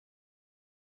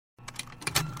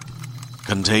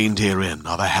Contained herein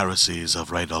are the heresies of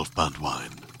Radolf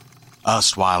Burntwine,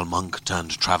 erstwhile monk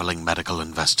turned traveling medical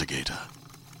investigator.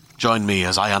 Join me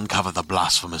as I uncover the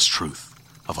blasphemous truth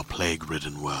of a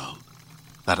plague-ridden world,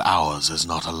 that ours is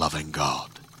not a loving God,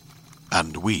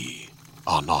 and we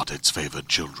are not its favored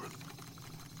children.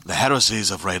 The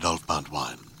heresies of Radolf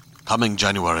Burntwine, coming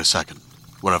January 2nd,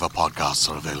 wherever podcasts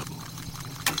are available.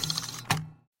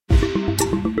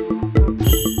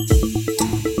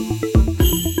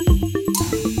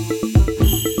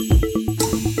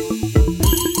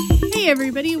 Hey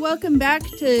everybody, welcome back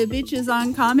to Bitches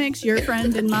on Comics, your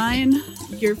friend and mine,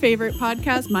 your favorite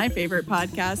podcast, my favorite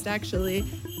podcast actually.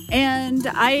 And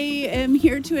I am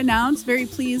here to announce, very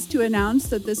pleased to announce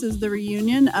that this is the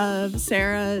reunion of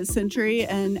Sarah Century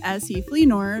and S.E.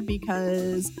 Fleenor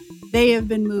because they have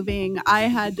been moving. I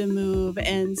had to move.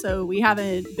 And so we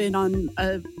haven't been on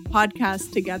a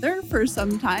podcast together for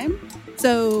some time.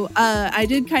 So I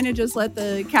did kind of just let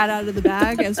the cat out of the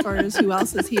bag as far as who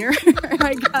else is here,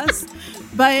 I guess.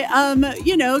 But,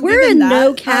 we're in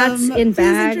no cats in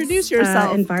bags introduce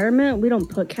yourself. Environment. We don't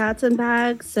put cats in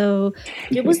bags. So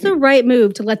it was the right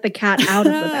move to let the cat out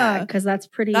of the bag because that's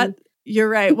pretty... You're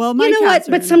right. Well, my you know cats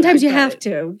what? But sometimes you have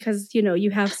to because, you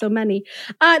have so many.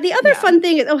 The other fun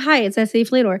thing is, hi, it's S.E.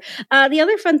 Fleenor. The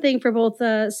other fun thing for both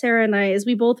Sarah and I is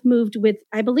we both moved with,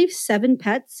 I believe, 7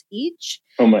 pets each.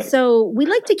 Oh my. So we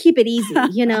like to keep it easy,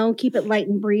 keep it light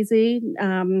and breezy.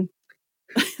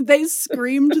 They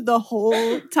screamed the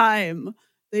whole time.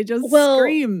 They just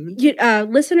screamed.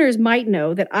 Listeners might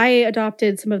know that I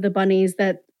adopted some of the bunnies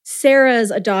that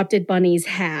Sarah's adopted bunnies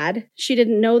had. She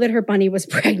didn't know that her bunny was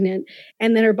pregnant.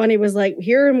 And then her bunny was like,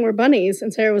 here are more bunnies.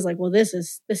 And Sarah was like, well, this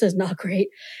is not great.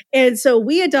 And so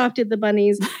we adopted the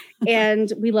bunnies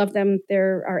and we love them.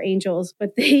 They're our angels,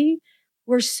 but they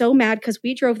were so mad because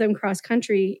we drove them cross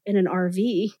country in an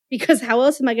RV because how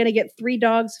else am I going to get 3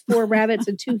 dogs, 4 rabbits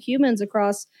and 2 humans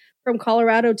across from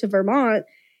Colorado to Vermont?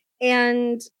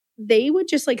 And they would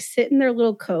just like sit in their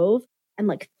little cove and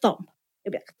like thump.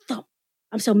 It'd be like thump.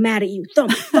 I'm so mad at you.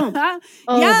 Thump, thump.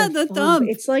 Oh, yeah, the thump.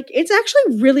 It's like, it's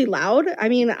actually really loud. I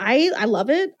mean, I love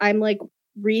it. I'm like,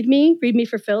 read me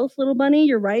for filth, little bunny.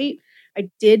 You're right. I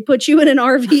did put you in an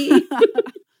RV.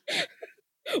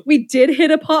 We did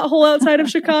hit a pothole outside of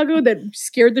Chicago that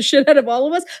scared the shit out of all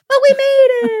of us, but we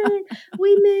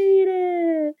made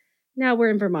it. Now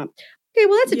we're in Vermont. Okay,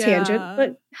 well, that's a tangent,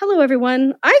 but hello,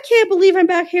 everyone. I can't believe I'm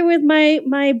back here with my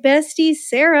bestie,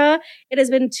 Sarah. It has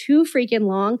been too freaking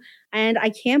long, and I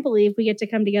can't believe we get to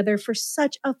come together for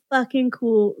such a fucking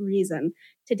cool reason.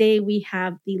 Today, we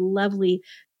have the lovely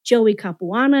Joey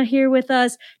Capuana here with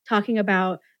us, talking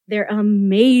about their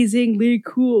amazingly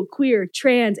cool, queer,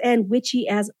 trans, and witchy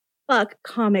as fuck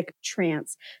comic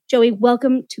Trance. Joey,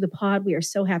 welcome to the pod. We are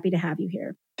so happy to have you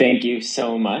here. Thank you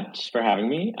so much for having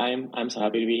me. I'm so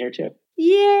happy to be here too.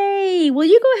 Yay! Will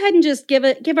you go ahead and just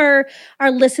give our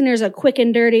listeners a quick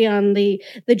and dirty on the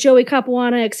Joey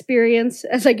Capuana experience,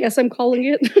 as I guess I'm calling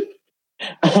it?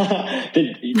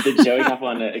 the Joey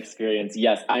Capuana experience.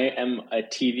 Yes, I am a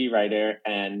TV writer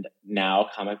and now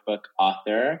comic book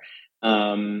author.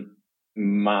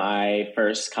 My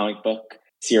first comic book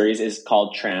series is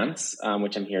called Trance,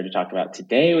 which I'm here to talk about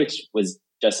today, which was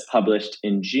just published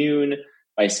in June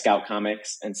by Scout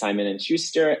Comics and Simon &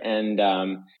 Schuster, and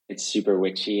it's super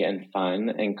witchy and fun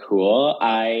and cool.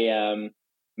 I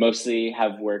mostly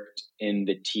have worked in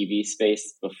the TV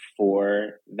space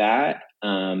before that,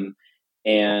 and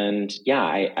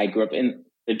I grew up in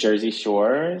the Jersey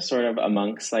Shore, sort of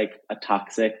amongst like a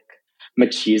toxic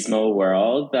machismo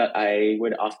world that I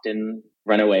would often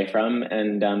run away from,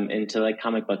 and into like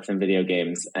comic books and video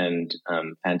games and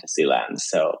fantasy land.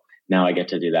 So now I get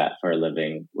to do that for a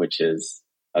living, which is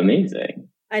amazing.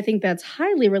 I think that's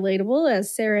highly relatable,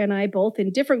 as Sarah and I, both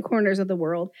in different corners of the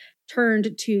world,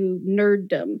 turned to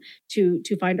nerddom to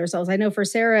find ourselves. I know for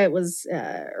Sarah, it was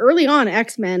early on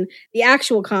X-Men, the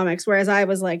actual comics, whereas I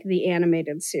was like the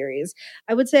animated series.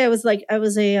 I would say I was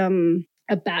a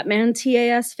Batman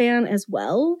TAS fan as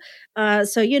well.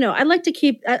 So, I like to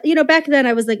keep, back then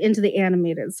I was like into the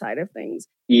animated side of things.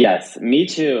 Yes, me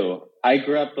too. I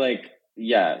grew up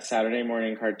Saturday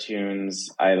morning cartoons.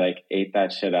 I ate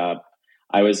that shit up.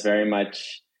 I was very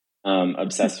much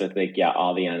obsessed with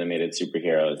all the animated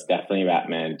superheroes. Definitely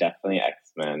Batman, definitely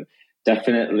X-Men,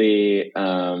 definitely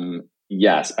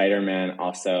Spider-Man,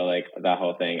 also that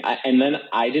whole thing. And then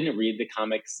I didn't read the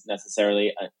comics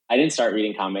necessarily. I didn't start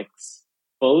reading comics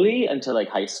fully until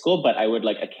high school, but I would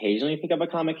occasionally pick up a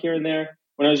comic here and there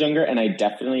when I was younger. And I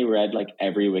definitely read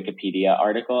every Wikipedia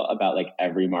article about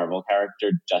every Marvel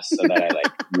character just so that I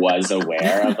was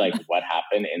aware of what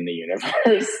happened in the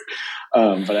universe.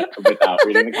 but without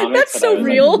reading the comics. That's so I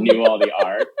real. Knew all the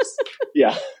arcs.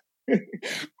 Yeah.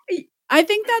 I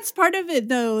think that's part of it,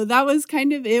 though. That was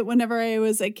kind of it whenever I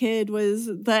was a kid, was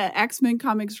the X-Men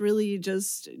comics really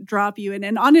just drop you in.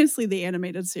 And honestly, the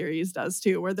animated series does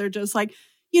too, where they're just like,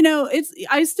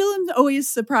 I still am always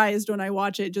surprised when I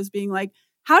watch it, just being like,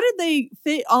 how did they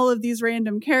fit all of these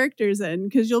random characters in?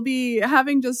 Because you'll be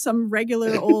having just some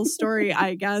regular old story,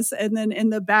 I guess. And then in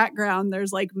the background,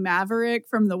 there's like Maverick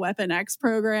from the Weapon X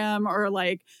program, or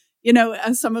like,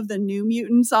 some of the New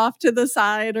Mutants off to the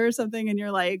side or something. And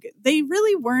you're like, they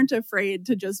really weren't afraid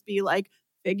to just be like,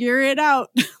 figure it out,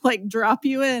 like drop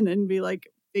you in and be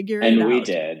like, figure it out. And we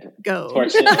did. Go.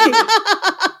 Fortunately,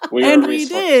 we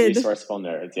did. Resourceful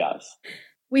nerds, yes.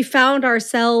 We found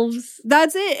ourselves.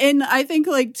 That's it. And I think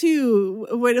like too,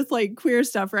 with like queer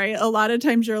stuff, right? A lot of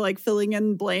times you're like filling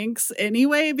in blanks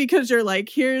anyway, because you're like,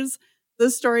 here's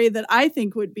the story that I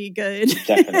think would be good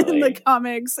in the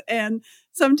comics. And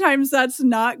sometimes that's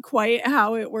not quite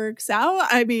how it works out.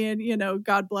 I mean,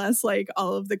 God bless like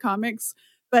all of the comics,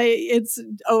 but it's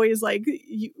always like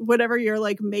whatever you're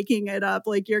like making it up,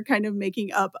 like you're kind of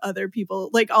making up other people,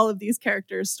 like all of these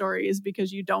characters' stories,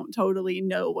 because you don't totally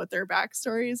know what their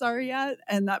backstories are yet.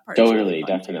 And that part totally,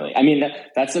 definitely. Too. I mean,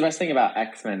 that's the best thing about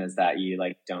X-Men, is that you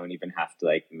like don't even have to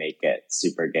like make it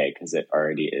super gay, because it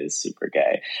already is super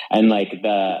gay. And like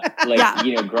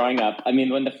growing up, I mean,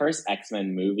 when the first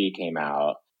X-Men movie came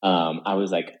out, I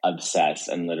was like obsessed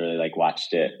and literally like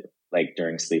watched it like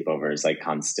during sleepovers, like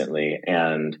constantly.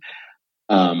 And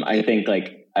I think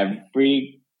like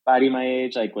everybody my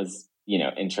age like was,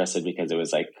 interested, because it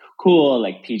was like cool,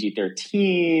 like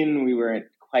PG-13. We weren't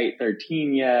quite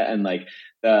 13 yet. And like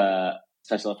the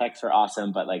special effects were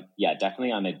awesome. But like, yeah,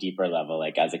 definitely on a deeper level,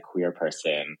 like as a queer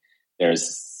person,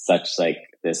 there's such like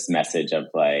this message of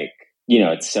like,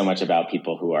 it's so much about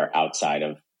people who are outside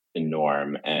of the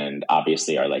norm, and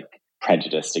obviously are like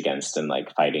prejudiced against and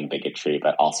like fighting bigotry,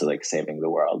 but also like saving the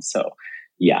world. So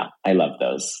yeah, I love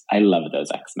those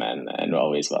X-Men, and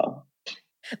always will.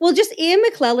 Well, just Ian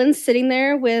McClellan sitting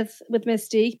there with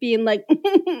Mystique being like,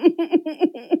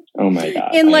 oh my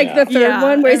God. In like the third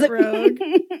one where he's like, Rogue.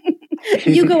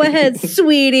 You go ahead,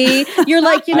 sweetie. You're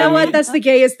like, what? That's the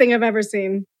gayest thing I've ever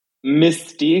seen.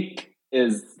 Mystique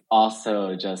is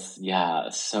also just,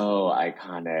 so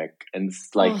iconic. And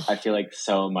like, I feel like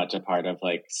so much a part of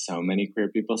like so many queer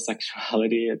people's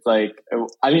sexuality. It's like,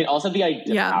 I mean, also the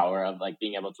idea power of like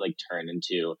being able to like turn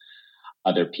into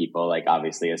other people, like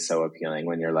obviously is so appealing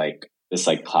when you're like this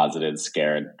like closeted,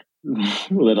 scared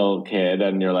little kid,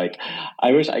 and you're like,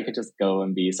 I wish I could just go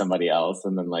and be somebody else,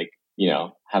 and then like,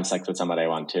 have sex with someone I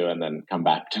want to, and then come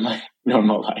back to my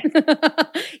normal life.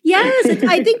 Yes,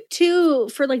 I think too,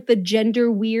 for like the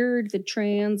gender weird, the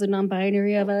trans and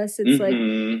non-binary of us, it's like,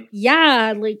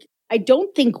 like I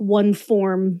don't think one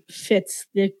form fits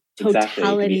the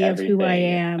totality of who I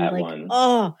am.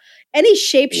 Like, any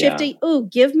shape-shifting. Oh,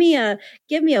 give me a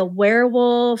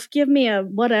werewolf, give me a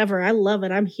whatever. I love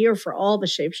it. I'm here for all the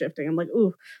shape-shifting. I'm like,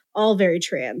 ooh, all very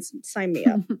trans. Sign me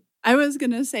up. I was going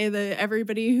to say that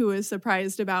everybody who was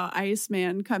surprised about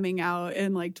Iceman coming out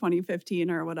in like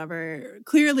 2015 or whatever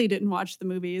clearly didn't watch the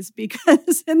movies,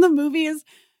 because in the movies,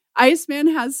 Iceman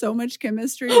has so much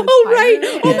chemistry with right.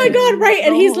 Oh my God, right.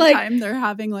 And he's like, time they're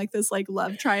having like this like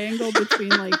love triangle between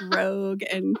like Rogue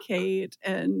and Kate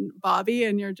and Bobby,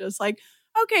 and you're just like,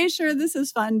 okay, sure, this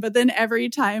is fun. But then every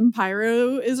time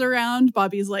Pyro is around,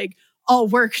 Bobby's like all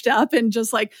worked up and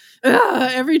just like,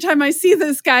 every time I see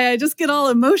this guy, I just get all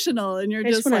emotional, and you're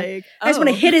just like, I just want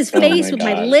to hit his face with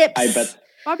my lips. I bet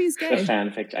Bobby's gay. The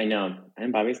fanfic, I know.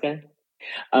 I'm Bobby's gay.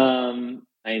 I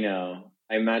know.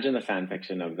 I imagine the fan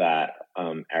fiction of that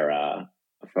era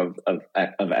of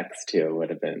X2 would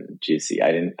have been juicy.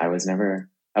 I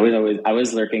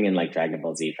was lurking in like Dragon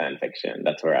Ball Z fan fiction.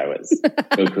 That's where I was.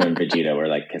 Goku and Vegeta were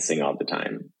like kissing all the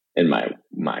time in my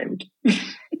mind.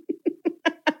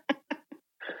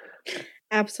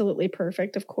 Absolutely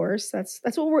perfect. Of course, that's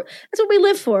what we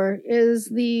live for,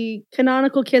 is the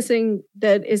canonical kissing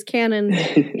that is canon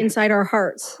inside our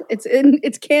hearts.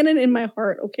 It's canon in my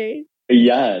heart. Okay.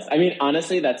 Yes. I mean,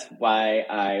 honestly, that's why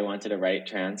I wanted to write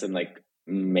trans and like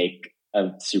make a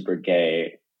super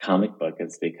gay comic book,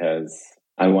 is because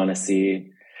I want to see,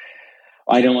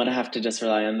 I don't want to have to just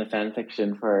rely on the fan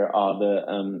fiction for all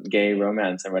the gay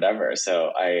romance and whatever.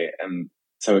 So I am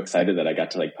so excited that I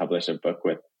got to like publish a book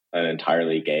with an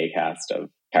entirely gay cast of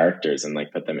characters and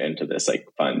like put them into this like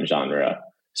fun genre,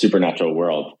 supernatural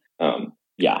world.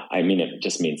 Yeah. I mean, it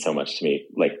just means so much to me.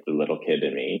 Like the little kid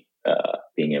in me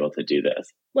being able to do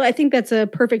this. Well, I think that's a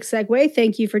perfect segue.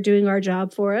 Thank you for doing our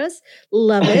job for us.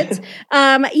 Love it.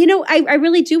 I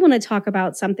really do want to talk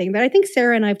about something that I think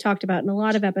Sarah and I have talked about in a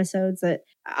lot of episodes that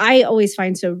I always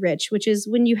find so rich, which is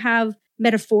when you have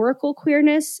metaphorical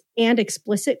queerness and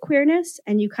explicit queerness,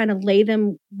 and you kind of lay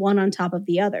them one on top of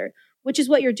the other, which is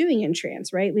what you're doing in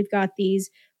trans, right? We've got these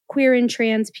queer and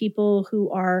trans people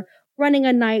who are running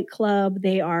a nightclub.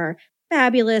 They are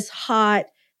fabulous, hot,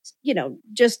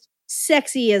 just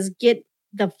sexy as get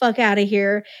the fuck out of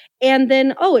here. And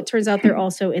then, it turns out they're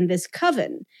also in this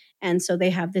coven. And so they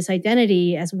have this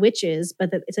identity as witches, but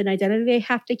it's an identity they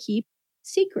have to keep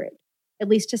secret, at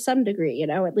least to some degree,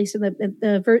 at least in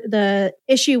the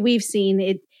issue we've seen,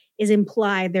 it is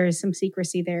implied there is some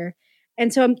secrecy there.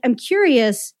 And so I'm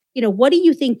curious, what do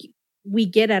you think we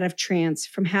get out of trans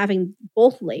from having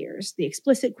both layers, the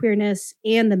explicit queerness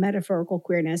and the metaphorical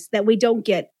queerness, that we don't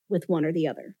get with one or the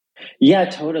other? Yeah,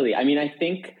 totally. I mean, I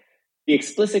think the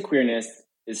explicit queerness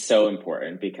is so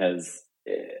important because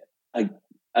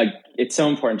it's so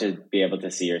important to be able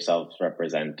to see yourselves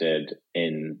represented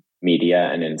in media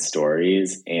and in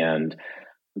stories. And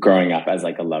growing up as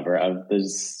like a lover of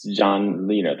this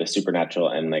genre, the supernatural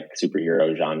and like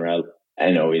superhero genre,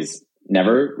 and always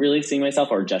never really seeing myself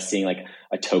or just seeing like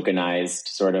a tokenized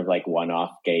sort of like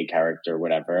one-off gay character,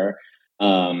 whatever.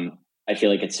 I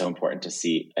feel like it's so important to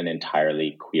see an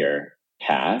entirely queer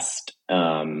cast,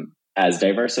 as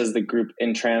diverse as the group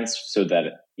in trans, so that,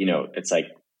 it's like,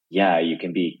 yeah, you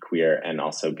can be queer and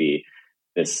also be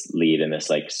this lead in this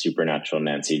like supernatural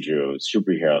Nancy Drew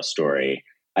superhero story.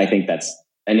 I think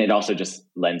and it also just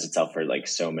lends itself for like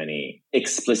so many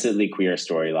explicitly queer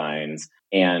storylines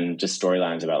and just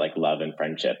storylines about like love and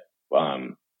friendship,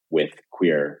 with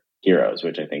queer heroes,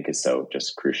 which I think is so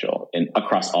just crucial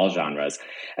across all genres.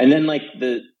 And then like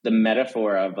the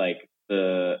metaphor of like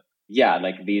there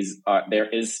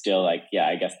is still like,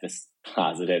 I guess this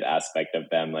closeted aspect of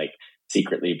them like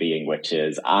secretly being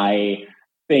witches. I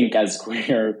think as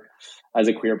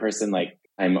a queer person, like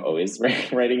I'm always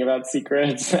writing about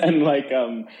secrets and like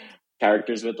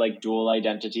characters with like dual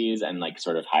identities and like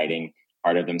sort of hiding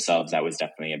part of themselves. That was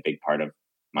definitely a big part of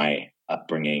my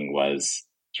upbringing, was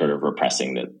sort of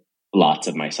repressing the lots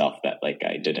of myself that like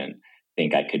I didn't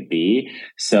think I could be.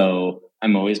 So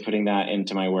I'm always putting that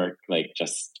into my work, like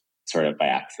just sort of by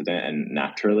accident and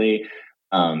naturally.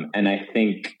 And I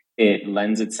think it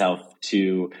lends itself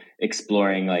to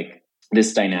exploring like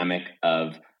this dynamic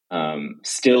of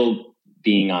still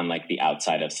being on like the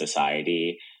outside of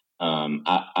society.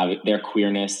 Their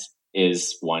queerness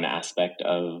is one aspect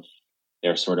of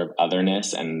their sort of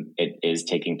otherness, and it is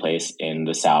taking place in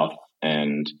the South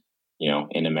and,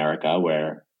 in America,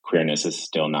 where queerness is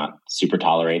still not super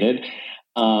tolerated.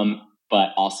 But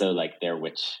also like their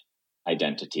witch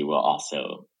identity will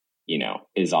also,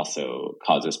 is also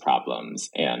causes problems,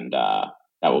 and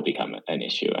that will become an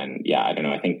issue. And I don't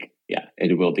know. I think,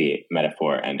 it will be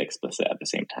metaphor and explicit at the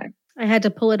same time. I had to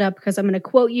pull it up because I'm going to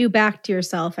quote you back to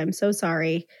yourself. I'm so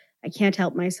sorry. I can't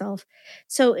help myself.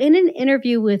 So in an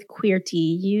interview with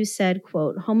Queerty, you said,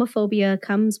 quote, "Homophobia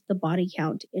comes with the body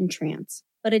count in trans,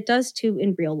 but it does too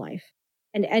in real life.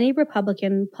 And any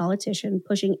Republican politician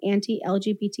pushing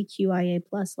anti-LGBTQIA+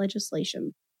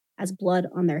 legislation has blood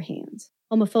on their hands.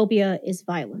 Homophobia is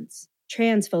violence.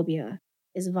 Transphobia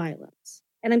is violence."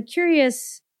 And I'm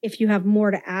curious if you have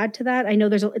more to add to that. I know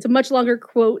it's a much longer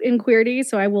quote in Queerty,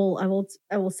 so I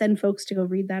will send folks to go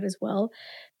read that as well.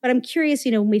 But I'm curious,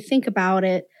 when we think about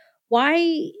it,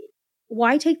 why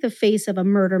take the face of a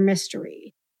murder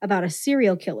mystery about a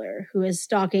serial killer who is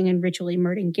stalking and ritually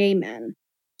murdering gay men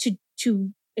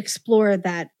to explore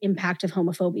that impact of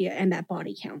homophobia and that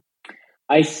body count?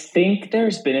 I think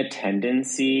there's been a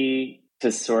tendency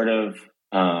to sort of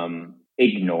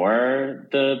ignore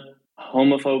the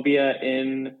homophobia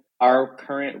in our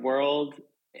current world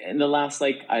in the last,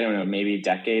 like, I don't know, maybe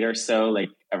decade or so, like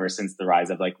ever since the rise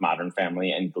of like Modern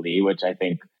Family and Glee, which I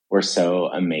think were so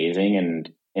amazing and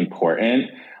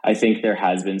important. I think there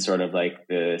has been sort of like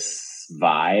this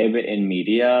vibe in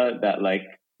media that like,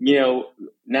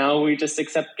 now we just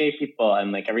accept gay people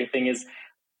and like everything is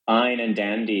fine and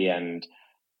dandy. And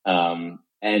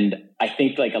I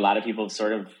think like a lot of people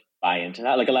sort of buy into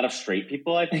that. Like a lot of straight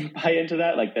people, I think, buy into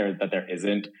that, like that there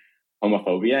isn't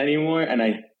homophobia anymore. And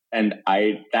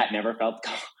I that never felt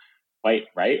quite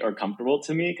right or comfortable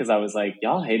to me, because I was like,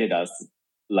 y'all hated us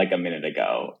like a minute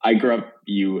ago. I grew up,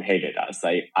 you hated us.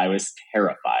 I was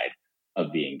terrified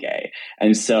of being gay.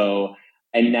 And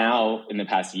now in the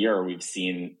past year, we've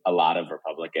seen a lot of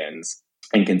Republicans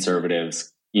and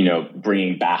conservatives,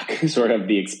 bringing back sort of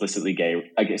the explicitly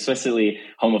gay, like explicitly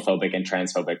homophobic and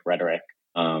transphobic rhetoric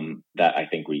that I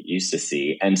think we used to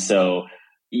see. And so,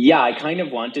 yeah, I kind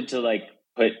of wanted to like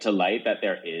put to light that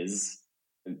there is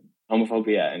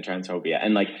homophobia and transphobia,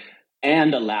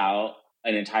 and allow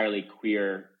an entirely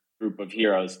queer group of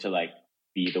heroes to like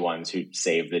be the ones who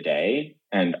save the day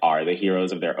and are the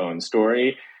heroes of their own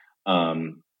story,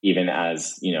 even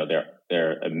as, you know,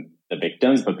 they're the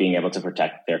victims, but being able to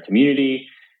protect their community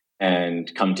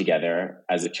and come together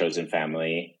as a chosen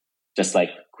family, just like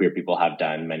queer people have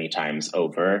done many times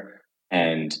over,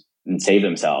 and save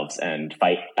themselves and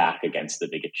fight back against the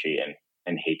bigotry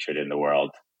and hatred in the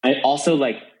world. I also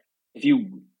like, if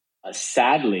you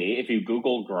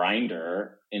Google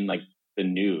Grindr in like the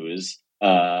news,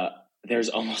 there's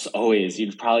almost always,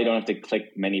 you probably don't have to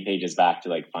click many pages back to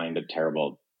like find a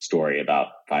terrible story about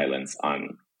violence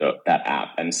on that app.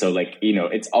 And so like, you know,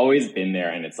 it's always been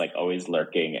there, and it's like always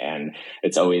lurking, and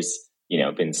it's always, you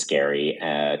know, been scary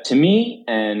to me.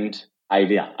 And I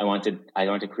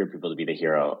wanted queer people to be the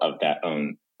hero of that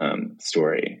own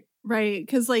story. Right.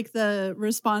 Because like the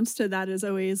response to that is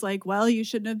always like, well, you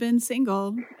shouldn't have been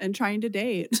single and trying to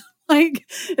date. Like,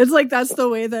 it's like, that's the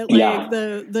way that like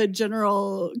the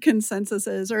general consensus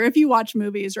is. Or if you watch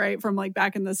movies, right, from like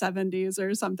back in the 70s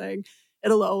or something,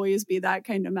 it'll always be that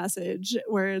kind of message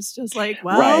where it's just like,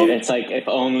 well, right. It's like, if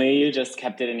only you just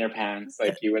kept it in your pants,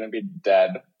 like you wouldn't be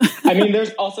dead. I mean, there's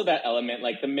also that element,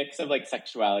 like the mix of like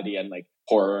sexuality and like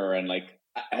horror, and like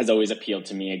has always appealed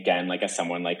to me, again, like as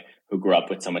someone like who grew up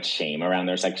with so much shame around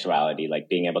their sexuality, like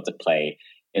being able to play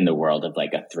in the world of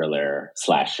like a thriller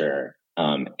slasher,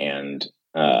 and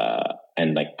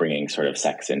like bringing sort of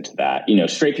sex into that. You know,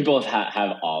 straight people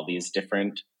have all these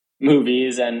different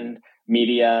movies and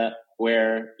media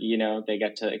where, you know, they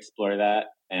get to explore that.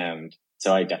 And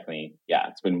so I definitely,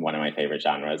 it's been one of my favorite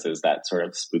genres, is that sort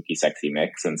of spooky, sexy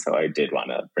mix. And so I did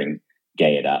want to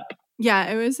gay it up. Yeah,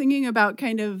 I was thinking about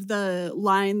kind of the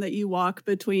line that you walk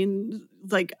between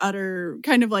like utter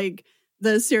kind of like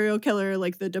the serial killer,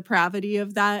 like the depravity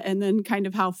of that, and then kind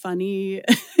of how funny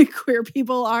queer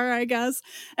people are, I guess.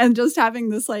 And just having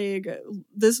this like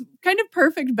this kind of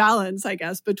perfect balance, I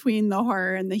guess, between the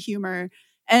horror and the humor.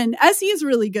 And Essie is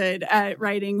really good at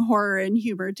writing horror and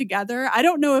humor together. I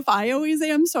don't know if I always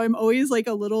am, so I'm always like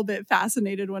a little bit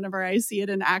fascinated whenever I see it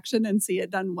in action and see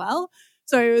it done well.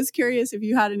 So I was curious if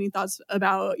you had any thoughts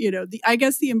about, you know, I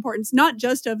guess the importance not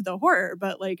just of the horror,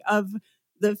 but like of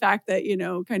the fact that, you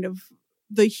know, kind of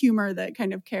the humor that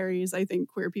kind of carries, I think,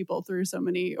 queer people through so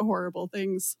many horrible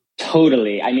things.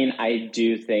 Totally. I mean, I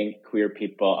do think queer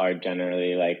people are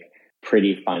generally like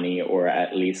pretty funny, or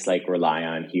at least like rely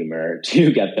on humor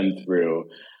to get them through.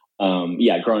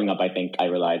 Growing up, I think I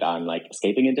relied on like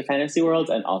escaping into fantasy worlds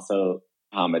and also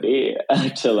comedy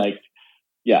to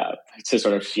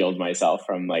sort of shield myself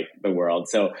from like the world.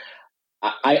 So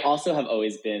I also have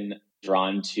always been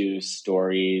drawn to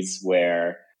stories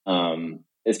where,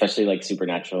 especially like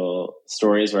supernatural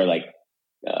stories where like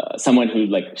someone who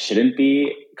like shouldn't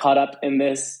be caught up in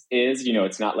this is, you know,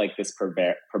 it's not like this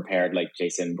prepared like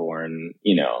Jason Bourne,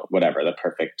 you know, whatever, the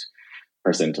perfect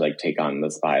person to like take on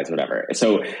the spies, whatever.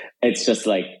 So it's just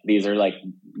like, these are like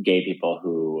gay people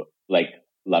who like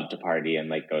love to party and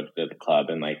like go to the club,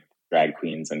 and like drag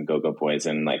queens and go-go boys,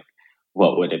 and like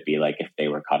what would it be like if they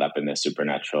were caught up in this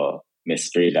supernatural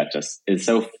mystery that just is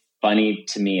so funny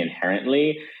to me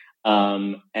inherently.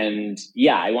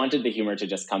 I wanted the humor to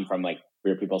just come from like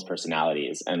queer people's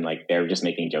personalities, and like they're just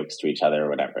making jokes to each other or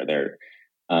whatever.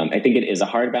 I think it is a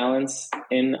hard balance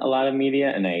in a lot of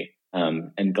media, and I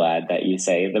am glad that you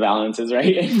say the balance is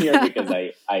right in here, because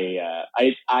I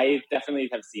definitely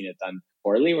have seen it done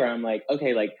poorly, where I'm like,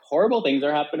 okay, like horrible things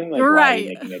are happening, like right. Why are you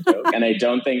making a joke? And I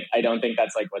don't think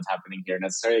that's like what's happening here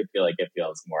necessarily. I feel like it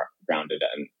feels more grounded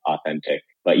and authentic.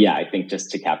 But yeah, I think just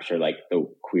to capture like the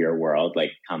queer world, like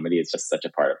comedy is just such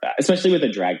a part of that, especially with a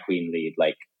drag queen lead,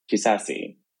 like she's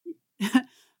sassy.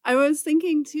 I was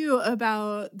thinking too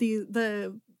about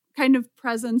the kind of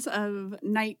presence of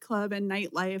nightclub and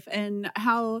nightlife, and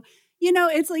how, you know,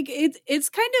 it's like it's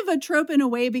kind of a trope in a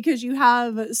way, because you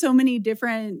have so many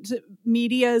different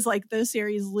medias, like the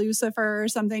series Lucifer or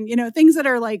something, you know, things that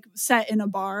are like set in a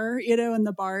bar, you know, and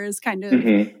the bar is kind of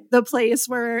the place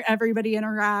where everybody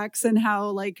interacts, and how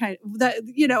like kind of that,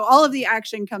 you know, all of the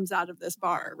action comes out of this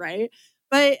bar, right?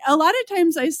 But a lot of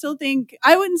times I still think,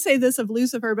 I wouldn't say this of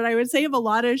Lucifer, but I would say of a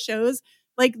lot of shows,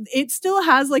 like it still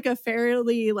has like a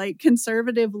fairly like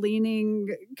conservative leaning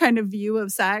kind of view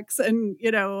of sex and,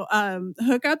 you know,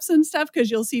 hookups and stuff. Cause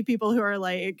you'll see people who are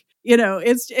like, you know,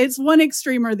 it's one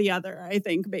extreme or the other, I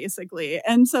think, basically.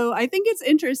 And so I think it's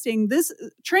interesting. This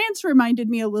Trance reminded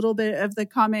me a little bit of the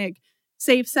comic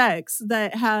safe sex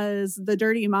that has the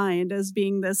Dirty Mind as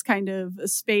being this kind of a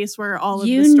space where all of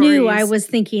You the stories... knew I was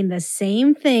thinking the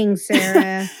same thing,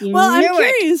 Sarah. You well, knew I'm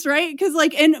curious, right? Because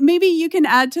and maybe you can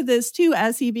add to this too,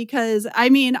 Essie, because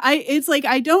it's like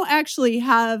I don't actually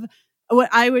have what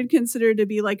I would consider to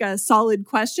be like a solid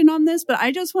question on this, but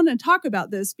I just want to talk about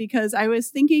this because I was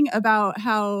thinking about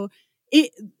how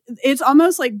it's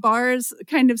almost like bars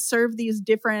kind of serve these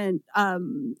different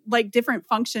different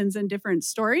functions and different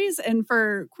stories. And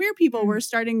for queer people, we're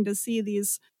starting to see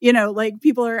these, like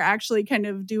people are actually kind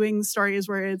of doing stories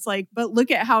where it's like, but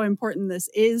look at how important this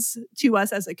is to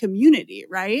us as a community,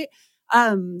 right?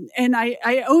 And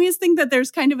I always think that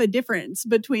there's kind of a difference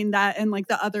between that and like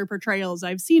the other portrayals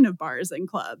I've seen of bars and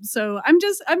clubs. So I'm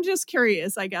just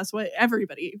curious, I guess, what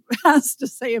everybody has to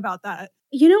say about that.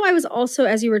 I was also,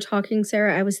 as you were talking,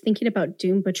 Sarah, I was thinking about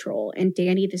Doom Patrol and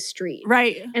Danny the Street.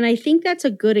 Right. And I think that's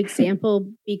a good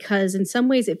example because in some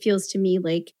ways it feels to me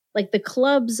like the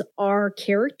clubs are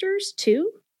characters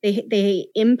too. They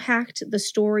impact the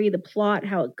story, the plot,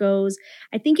 how it goes.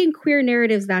 I think in queer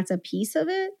narratives, that's a piece of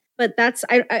it. But that's,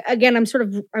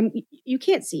 I'm you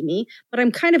can't see me, but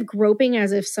I'm kind of groping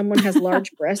as if someone has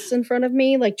large breasts in front of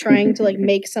me, like trying to like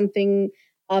make something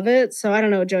of it. So I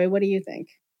don't know, Joey, what do you think?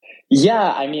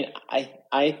 Yeah,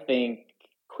 I think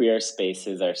queer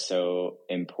spaces are so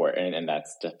important, and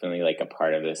that's definitely like a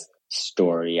part of this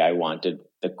story. I wanted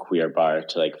the queer bar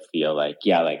to like feel like,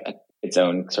 its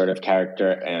own sort of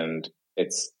character, and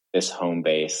it's this home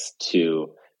base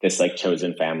to this like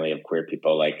chosen family of queer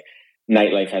people. Like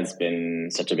nightlife has been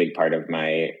such a big part of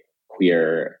my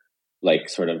queer like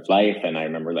sort of life, and I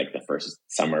remember like the first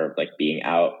summer of like being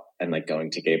out and like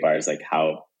going to gay bars, like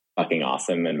how fucking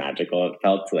awesome and magical it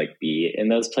felt to like be in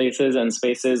those places and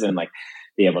spaces and like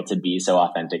be able to be so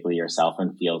authentically yourself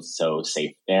and feel so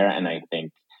safe there. And I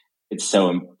think it's so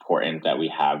important that we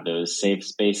have those safe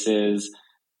spaces.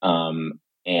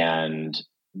 And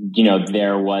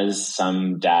there was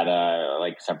some data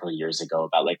like several years ago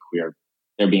about like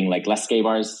there being like less gay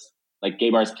bars. Like gay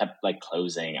bars kept like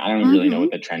closing. I don't really know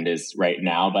what the trend is right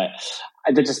now, but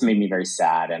that just made me very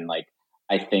sad. And like,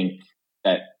 I think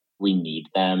that we need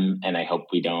them, and I hope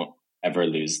we don't ever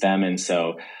lose them. And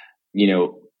so,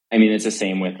 it's the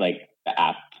same with like the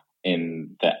app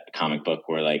in the comic book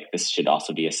where like this should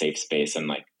also be a safe space and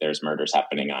like there's murders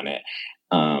happening on it.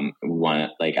 I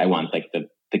want like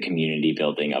the community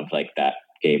building of like that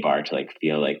gay bar to like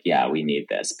feel like, yeah, we need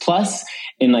this. Plus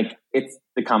in like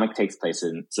the comic takes place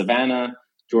in Savannah,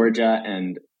 Georgia,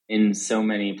 and in so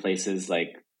many places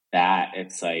like that,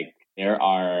 it's like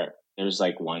there's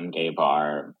like one gay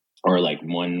bar or like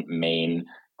one main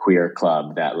queer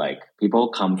club that like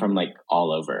people come from like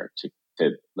all over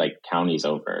to like counties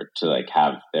over to like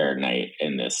have their night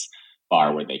in this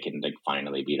bar where they can like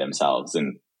finally be themselves.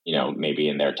 And, maybe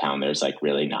in their town, there's like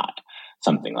really not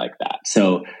something like that.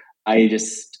 So I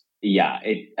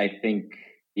think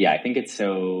it's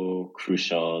so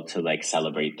crucial to like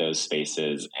celebrate those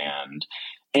spaces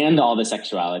and all the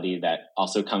sexuality that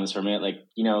also comes from it. Like,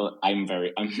 I'm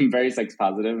very sex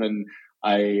positive, and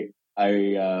I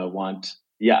want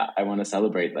to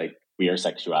celebrate like queer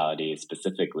sexuality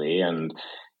specifically. And,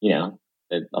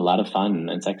 a lot of fun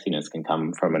and sexiness can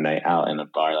come from a night out in a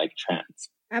bar like Trance.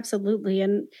 Absolutely.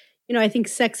 And, I think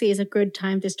sexy is a good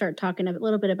time to start talking a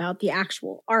little bit about the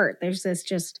actual art. There's this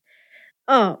just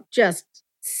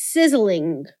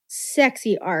sizzling,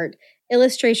 sexy art.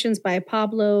 Illustrations by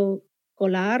Pablo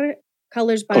Collar,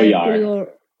 colors by Julio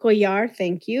Collar,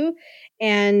 thank you,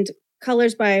 and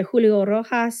colors by Julio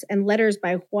Rojas, and letters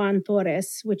by Juan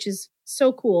Torres, which is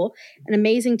so cool. An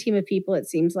amazing team of people, it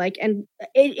seems like. And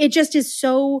it just is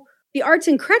so, the art's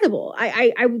incredible.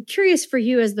 I'm curious for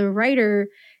you as the writer,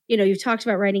 you've talked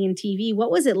about writing in TV.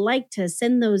 What was it like to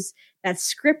send that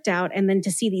script out and then to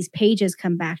see these pages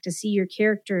come back, to see your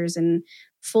characters in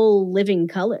full living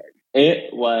color?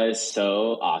 It was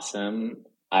so awesome.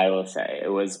 I will say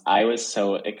I was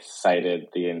so excited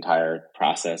the entire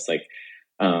process. Like,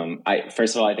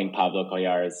 first of all, I think Pablo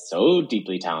Collar is so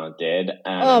deeply talented.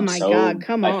 And oh my God,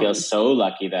 come on. I feel so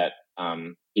lucky that,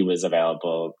 he was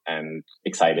available and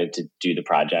excited to do the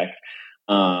project.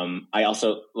 I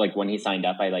also like when he signed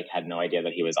up, I like had no idea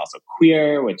that he was also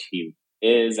queer, which he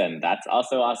is. And that's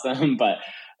also awesome, but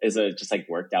just like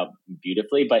worked out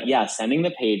beautifully. But yeah, sending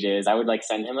the pages, I would like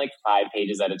send him like 5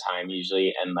 pages at a time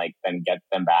usually, and like then get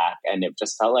them back. And it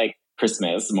just felt like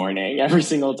Christmas morning every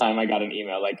single time I got an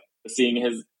email. Like seeing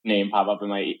his name pop up in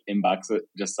my inbox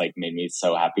just like made me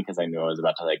so happy because I knew I was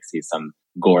about to like see some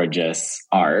gorgeous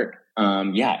art.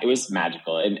 It was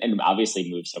magical and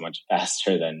obviously moved so much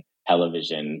faster than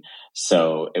television.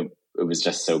 So it was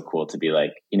just so cool to be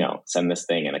like, send this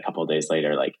thing, and a couple of days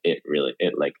later, like it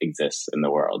like exists in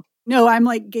the world. No, I'm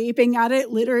like gaping at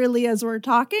it literally as we're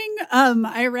talking.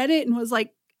 I read it and was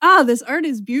like, this art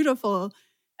is beautiful.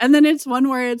 And then it's one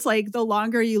where it's like the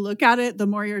longer you look at it, the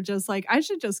more you're just like,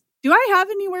 do I have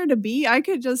anywhere to be? I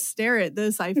could just stare at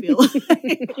this, I feel like.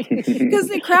 Because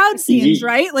the crowd scenes,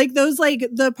 right? Like those, like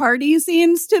the party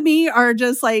scenes to me are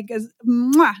just like,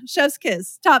 mwah, chef's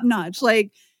kiss, top notch.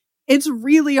 Like it's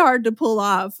really hard to pull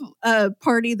off a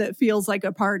party that feels like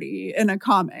a party in a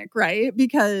comic, right?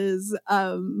 Because,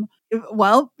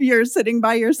 you're sitting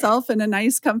by yourself in a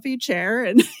nice comfy chair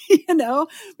and,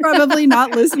 probably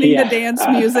not listening to dance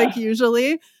music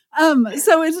usually.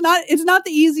 So it's not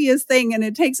the easiest thing. And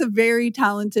it takes a very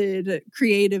talented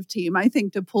creative team, I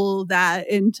think, to pull that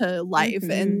into life.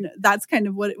 Mm-hmm. And that's kind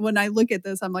of when I look at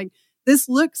this, I'm like, this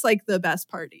looks like the best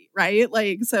party, right?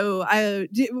 Like, so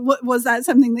was that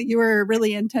something that you were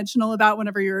really intentional about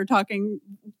whenever you were talking,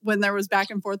 when there was back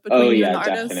and forth between you and the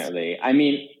artist? Definitely. I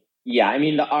mean,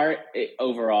 the art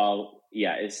overall,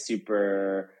 is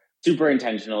super, super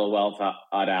intentional, well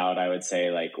thought out. I would say,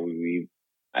 like,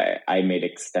 I made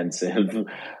extensive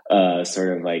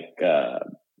sort of like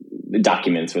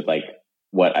documents with like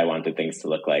what I wanted things to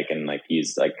look like, and like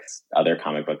used like other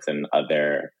comic books and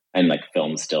like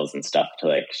film stills and stuff to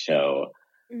like show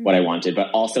what I wanted.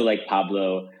 But also like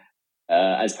Pablo,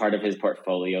 as part of his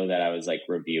portfolio that I was like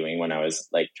reviewing when I was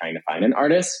like trying to find an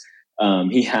artist,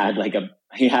 he had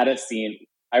a scene.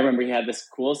 I remember he had this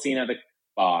cool scene at the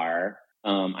bar.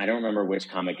 I don't remember which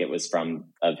comic it was from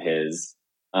of his.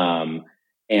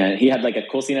 And he had like a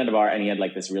cool scene at a bar, and he had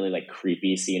like this really like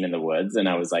creepy scene in the woods. And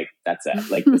I was like, that's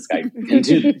it. Like this guy can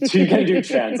do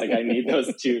trance. Like I need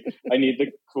those two. I need the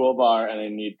cool bar and I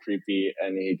need creepy,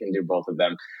 and he can do both of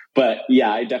them. But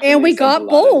I definitely. And we got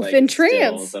both in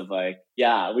trance. Of like,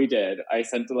 we did. I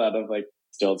sent a lot of like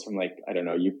stills from like, I don't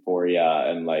know, Euphoria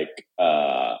and like,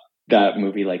 that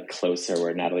movie like Closer,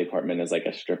 where Natalie Portman is like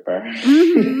a stripper.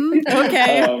 Mm-hmm.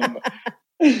 Okay.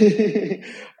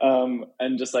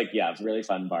 And just like, really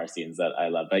fun bar scenes that I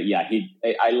love. But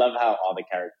I love how all the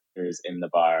characters in the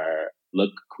bar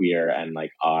look queer and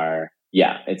like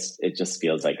it just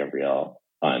feels like a real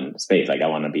fun space. Like I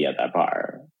want to be at that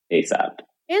bar ASAP.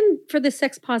 And for the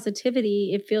sex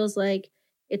positivity, it feels like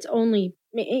it's only,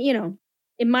 in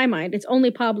my mind, it's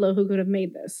only Pablo who could have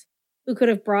made this. Who could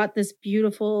have brought this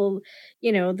beautiful,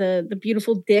 the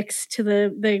beautiful dicks to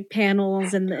the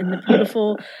panels and the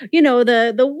beautiful,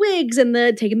 the wigs and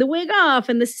the taking the wig off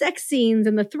and the sex scenes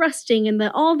and the thrusting and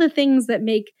all the things that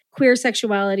make queer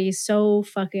sexuality so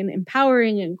fucking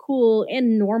empowering and cool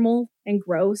and normal and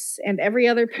gross and every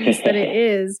other piece that it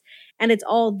is. And it's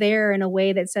all there in a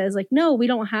way that says like, no, we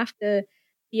don't have to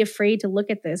be afraid to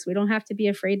look at this. We don't have to be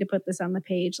afraid to put this on the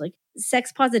page. Like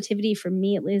sex positivity for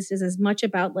me, at least, is as much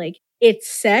about like,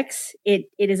 it's sex. It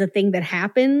is a thing that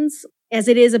happens as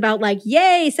it is about like,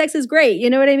 yay, sex is great. You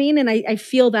know what I mean? And I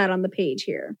feel that on the page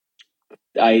here.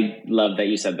 I love that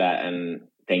you said that. And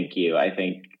thank you. I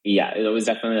think, it was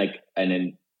definitely like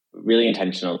really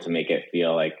intentional to make it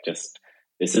feel like just,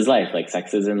 this is life. Like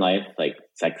sex is in life. Like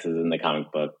sex is in the comic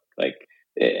book. Like,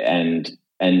 and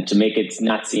to make it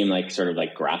not seem like sort of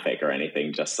like graphic or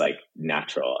anything, just like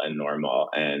natural and normal.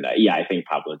 And I think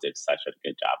Pablo did such a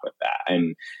good job with that.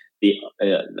 And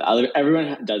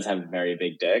everyone does have very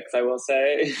big dicks, I will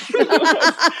say.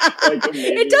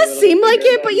 It does seem like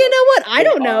it, but you know what? I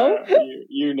don't know.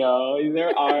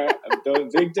 There are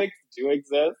those big dicks do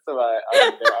exist, but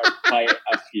there are quite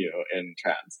a few in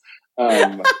trans.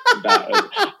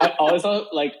 I also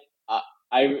like.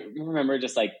 I remember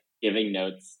just like giving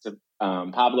notes to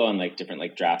Pablo on like different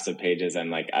like drafts of pages, and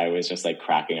like I was just like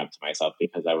cracking up to myself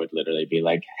because I would literally be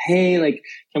like, hey, like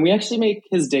can we actually make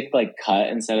his dick like cut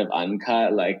instead of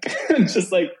uncut? Like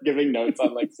just like giving notes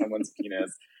on like someone's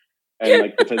penis and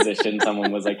like the position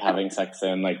someone was like having sex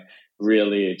in, like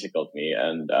really tickled me.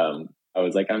 And I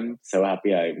was like, I'm so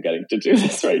happy I'm getting to do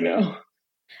this right now.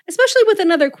 Especially with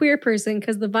another queer person,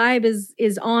 because the vibe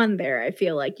is on there. I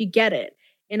feel like you get it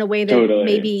in a way that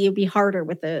maybe it'd be harder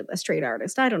with a straight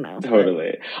artist. I don't know.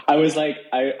 Totally. I was like,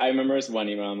 I remember this one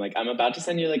email. I'm like, I'm about to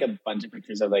send you like a bunch of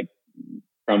pictures of like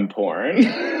from porn.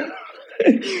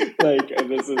 Like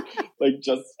this is like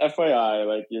just FYI,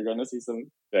 like you're gonna see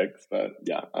some pics, but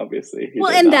obviously.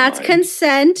 Well, and that's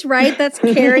consent, right? That's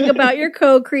caring about your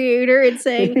co-creator and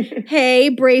saying, hey,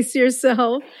 brace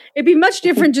yourself. It'd be much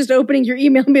different just opening your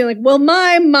email and being like, well,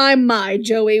 my,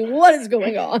 Joey, what is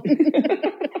going on?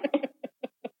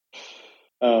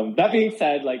 That being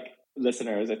said, like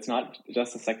listeners, it's not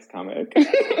just a sex comic.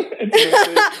 It's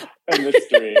mostly a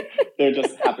mystery. There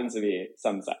just happens to be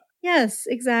some sex. Yes,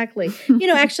 exactly. You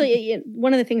know, actually,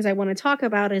 one of the things I want to talk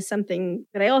about is something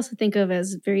that I also think of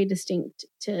as very distinct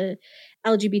to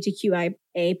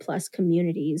LGBTQIA plus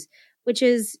communities, which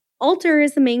is Alter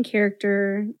is the main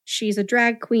character. She's a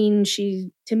drag queen. She,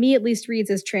 to me at least, reads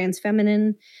as trans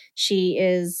feminine. She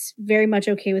is very much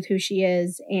okay with who she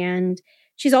is. And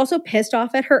she's also pissed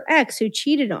off at her ex who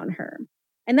cheated on her.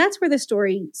 And that's where the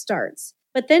story starts.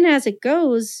 But then as it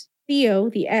goes, Theo,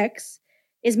 the ex,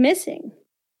 is missing.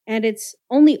 And it's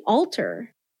only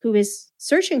Alter who is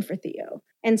searching for Theo.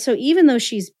 And so even though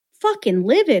she's fucking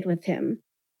livid with him,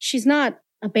 she's not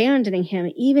abandoning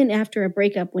him even after a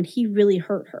breakup when he really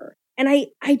hurt her. And I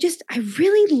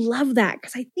really love that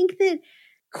because I think that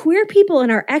queer people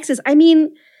and our exes, I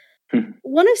mean,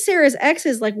 one of Sarah's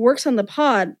exes like works on the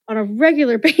pod on a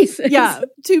regular basis. Yeah,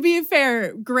 to be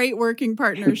fair, great working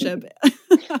partnership.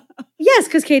 Yes,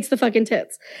 because Kate's the fucking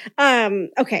tits.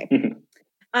 Okay.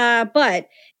 But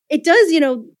it does, you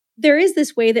know, there is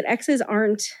this way that exes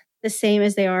aren't the same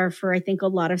as they are for, I think, a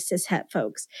lot of cishet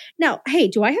folks. Now, hey,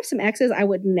 do I have some exes I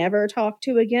would never talk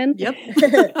to again? Yep.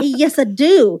 Yes, I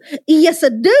do. Yes, I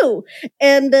do.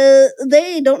 And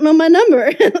they don't know my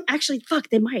number. Actually, fuck,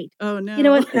 they might. Oh, no. You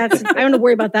know what? I'm going to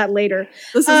worry about that later.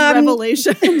 This is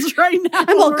revelations right now.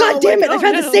 I'm all, God damn it, I've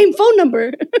had the same phone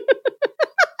number.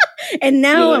 And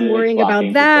now I'm worrying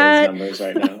about that. Numbers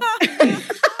right now.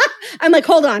 I'm like,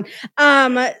 hold on.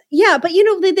 Yeah, but you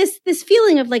know, this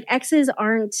feeling of like exes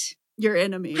aren't your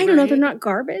enemy. I don't know, they're not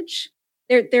garbage.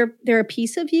 They're a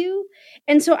piece of you.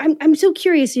 And so I'm so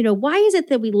curious, you know, why is it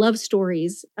that we love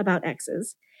stories about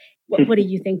exes? What do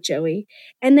you think, Joey?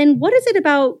 And then what is it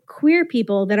about queer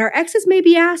people that our exes may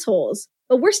be assholes,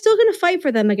 but we're still going to fight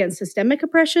for them against systemic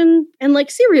oppression and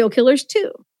like serial killers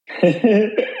too?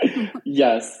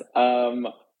 Yes.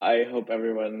 I hope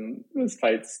everyone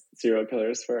fights serial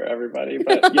killers for everybody.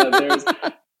 But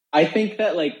yeah, I think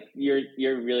that like you're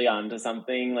really onto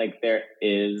something. Like there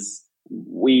is,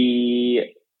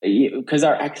 because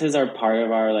our exes are part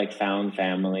of our like found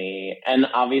family. And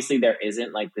obviously there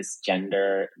isn't like this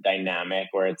gender dynamic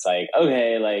where it's like,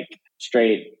 okay, like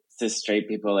cis straight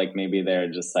people, like maybe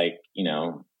they're just like, you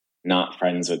know, not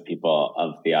friends with people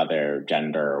of the other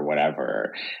gender or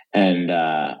whatever.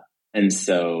 And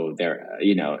so they're,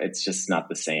 you know, it's just not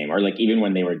the same. Or like even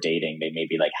when they were dating, they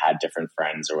maybe like had different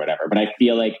friends or whatever. But I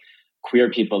feel like queer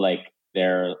people, like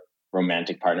their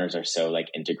romantic partners are so like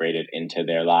integrated into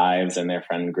their lives and their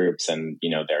friend groups. And, you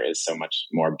know, there is so much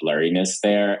more blurriness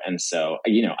there. And so,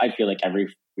 you know, I feel like every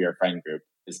queer friend group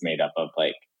is made up of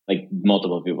like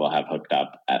multiple people have hooked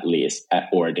up at least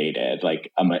or dated like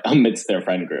amidst their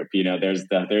friend group. You know,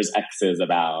 there's exes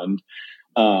abound.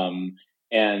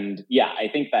 And yeah, I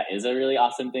think that is a really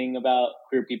awesome thing about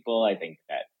queer people. I think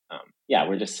that,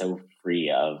 we're just so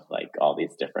free of like all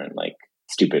these different like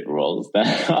stupid rules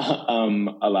that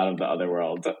a lot of the other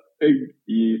world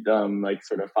like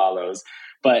sort of follows.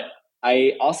 But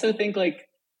I also think like,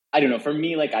 I don't know, for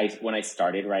me, like when I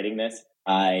started writing this,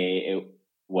 it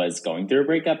was going through a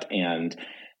breakup and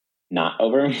not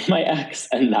over my ex.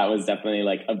 And that was definitely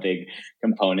like a big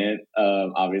component.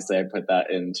 Obviously I put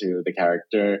that into the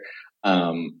character.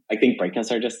 I think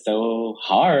breakups are just so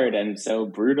hard and so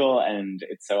brutal, and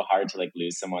it's so hard to like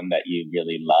lose someone that you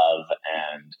really love.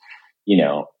 And, you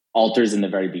know, Alter's in the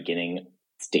very beginning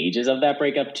stages of that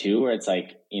breakup too, where it's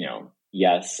like, you know,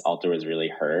 yes, Alter was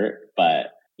really hurt, but,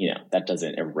 you know, that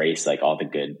doesn't erase like all the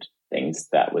good things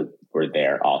that were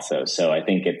there also. So I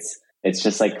think it's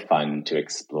just like fun to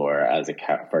explore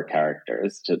for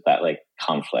characters, to that like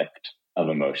conflict of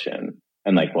emotion.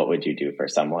 And like, what would you do for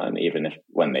someone, even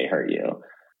when they hurt you?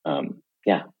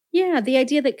 Yeah, the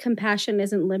idea that compassion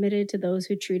isn't limited to those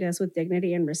who treat us with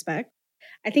dignity and respect.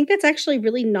 I think that's actually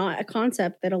really not a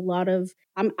concept that a lot of,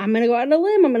 I'm going to go out on a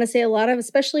limb. I'm going to say a lot of,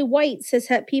 especially white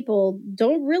cishet people,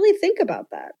 don't really think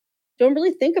about that. Don't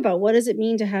really think about what does it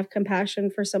mean to have compassion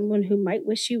for someone who might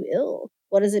wish you ill?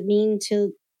 What does it mean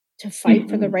to fight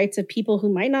for the rights of people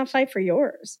who might not fight for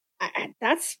yours?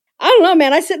 I don't know,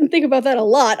 man. I sit and think about that a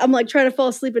lot. I'm like trying to fall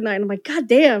asleep at night. And I'm like, God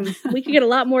damn, we could get a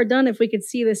lot more done if we could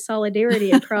see this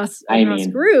solidarity across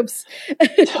groups.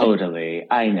 Totally.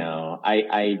 I know.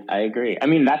 I agree. I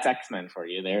mean, that's X-Men for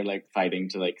you. They're like fighting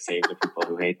to like save the people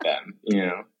who hate them, you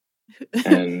know,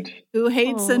 and who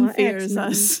hates and fears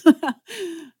us.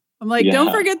 I'm like,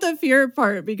 don't forget the fear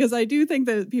part, because I do think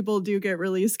that people do get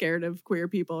really scared of queer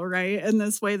people, right? In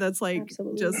this way that's like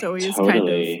just always kind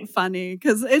of funny.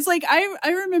 Because it's like, I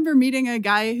remember meeting a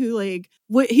guy who like,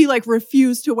 he like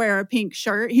refused to wear a pink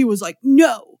shirt. He was like,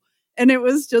 no. And it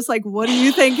was just like, what do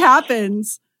you think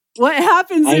happens What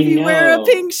happens if you wear a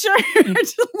pink shirt?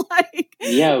 Like,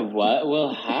 yeah, what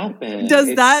will happen?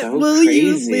 Will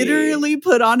you literally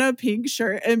put on a pink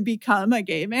shirt and become a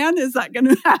gay man? Is that going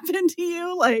to happen to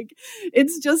you? Like,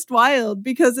 it's just wild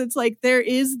because it's like, there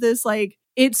is this like,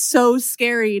 it's so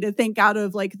scary to think out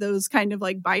of like those kind of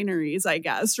like binaries, I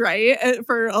guess, right?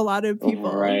 For a lot of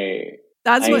people. Right.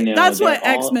 That's what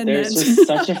X-Men there's meant. Just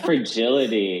such a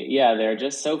fragility. Yeah, they're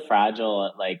just so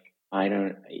fragile. Like,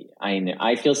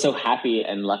 I feel so happy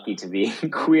and lucky to be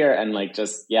queer and like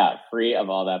just, free of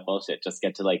all that bullshit. Just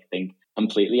get to like think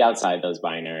completely outside those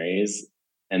binaries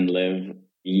and live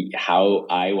how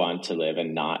I want to live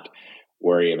and not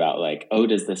worry about like, oh,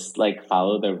 does this like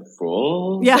follow the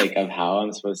rules like of how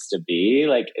I'm supposed to be?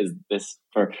 Like, is this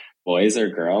for boys or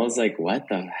girls? Like, what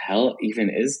the hell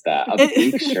even is that? A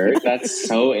pink shirt? That's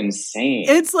so insane.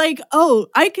 It's like, oh,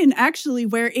 I can actually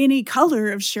wear any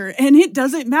color of shirt and it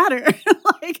doesn't matter.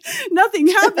 Like, nothing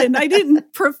happened. I didn't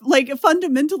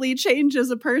fundamentally change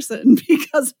as a person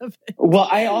because of it. Well,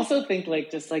 I also think like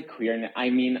just like queer,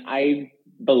 I mean, I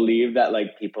believe that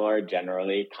like people are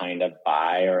generally kind of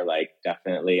bi or like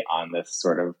definitely on this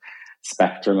sort of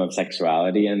spectrum of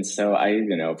sexuality, and so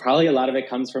probably a lot of it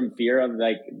comes from fear of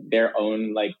like their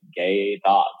own like gay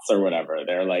thoughts or whatever.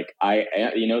 They're like,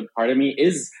 part of me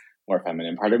is more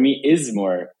feminine, part of me is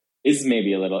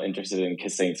maybe a little interested in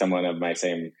kissing someone of my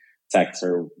same sex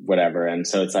or whatever, and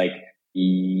so it's like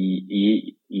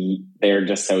they're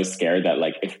just so scared that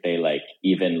like if they like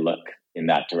even look in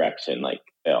that direction, like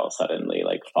they'll suddenly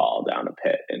like fall down a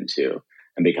pit and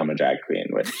become a drag queen,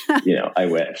 which, I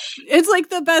wish. It's like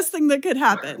the best thing that could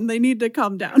happen. They need to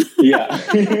calm down. Yeah.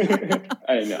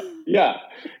 I know. Yeah.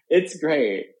 It's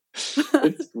great.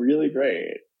 It's really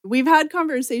great. We've had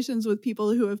conversations with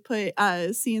people who have put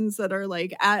scenes that are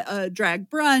like at a drag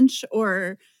brunch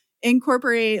or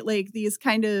incorporate like these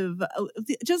kind of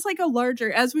just like a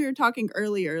larger, as we were talking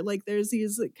earlier, like there's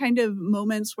these kind of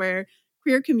moments where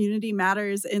queer community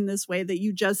matters in this way that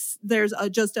there's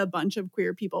just a bunch of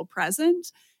queer people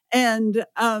present. And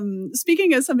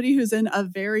speaking as somebody who's in a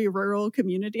very rural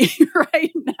community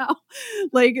right now,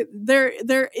 like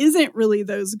there isn't really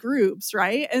those groups,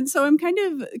 right? And so I'm kind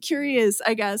of curious,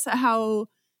 I guess, how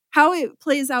it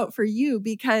plays out for you,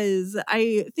 because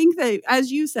I think that,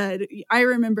 as you said, I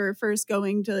remember first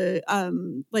going to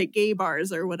like gay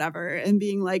bars or whatever and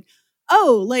being like,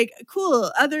 oh, like,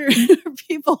 cool, other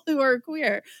people who are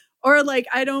queer. Or like,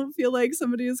 I don't feel like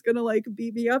somebody is going to like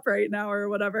beat me up right now or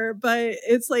whatever. But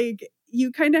it's like,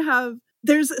 you kind of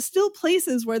there's still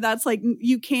places where that's like,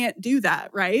 you can't do that,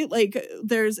 right? Like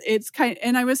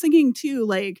and I was thinking too,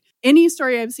 like any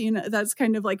story I've seen that's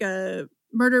kind of like a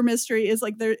murder mystery is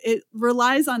like it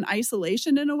relies on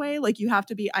isolation in a way. Like you have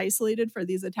to be isolated for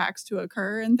these attacks to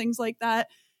occur and things like that.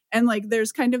 And like,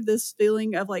 there's kind of this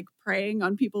feeling of like preying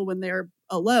on people when they're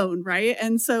alone, right?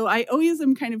 And so I always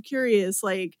am kind of curious,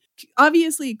 like,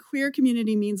 obviously queer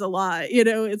community means a lot,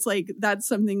 it's like, that's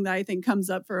something that I think comes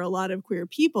up for a lot of queer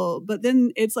people. But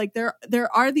then it's like,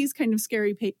 there are these kind of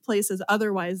scary places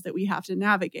otherwise that we have to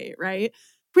navigate, right?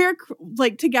 Queer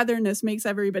like togetherness makes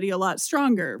everybody a lot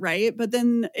stronger, right? But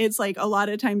then it's like a lot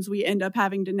of times we end up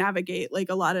having to navigate like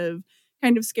a lot of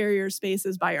kind of scarier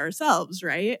spaces by ourselves,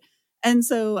 right? And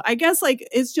so I guess like,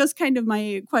 it's just kind of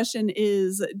my question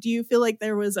is, do you feel like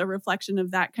there was a reflection of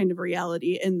that kind of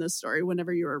reality in the story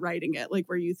whenever you were writing it? Like,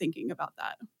 were you thinking about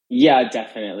that? Yeah,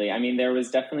 definitely. I mean, there was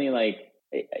definitely like,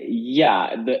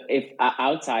 if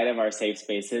outside of our safe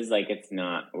spaces, like it's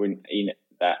not,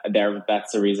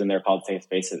 that's the reason they're called safe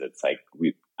spaces. It's like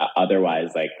otherwise,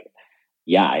 like,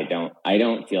 I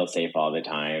don't feel safe all the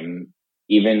time.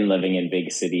 Even living in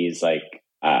big cities, like,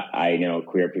 I know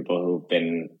queer people who've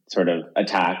been sort of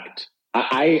attacked.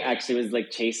 I actually was like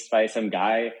chased by some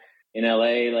guy in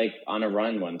LA, like on a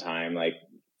run one time, like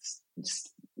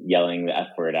just yelling the F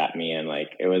word at me. And like,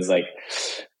 it was like,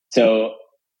 so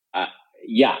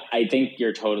I think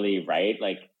you're totally right.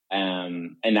 Like,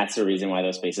 and that's the reason why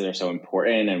those spaces are so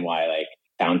important and why like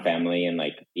found family and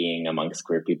like being amongst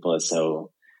queer people is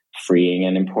so freeing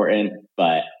and important.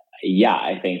 But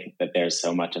I think that there's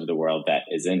so much of the world that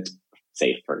isn't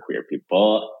safe for queer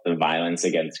people. The violence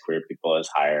against queer people is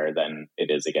higher than it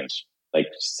is against like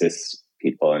cis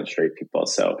people and straight people.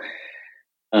 So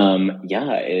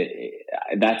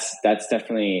that's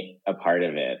definitely a part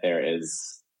of it.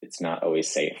 It's not always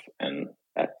safe, and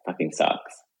that fucking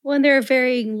sucks. Well, and there are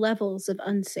varying levels of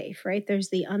unsafe, right? There's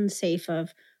the unsafe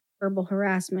of verbal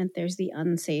harassment. There's the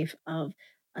unsafe of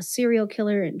a serial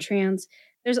killer in trans.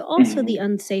 There's also the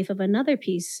unsafe of another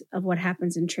piece of what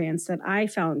happens in trans that I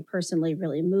found personally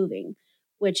really moving,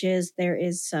 which is there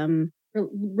is some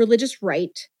religious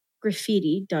rite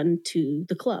graffiti done to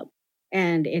the club.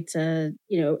 And it's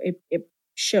it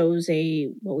shows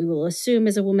what we will assume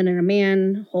is a woman and a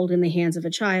man holding the hands of a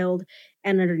child,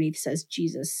 and underneath says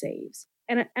Jesus saves.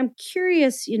 And I'm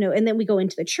curious, and then we go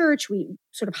into the church, we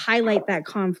sort of highlight that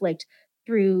conflict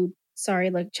through,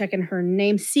 checking her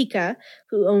name, Sika,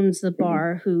 who owns the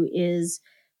bar, who is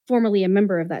formerly a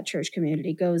member of that church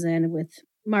community, goes in with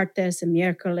Martes and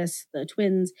Miércoles, the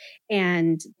twins,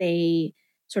 and they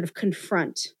sort of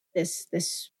confront this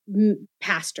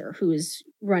pastor who is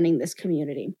running this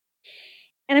community.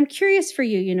 And I'm curious for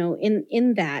you,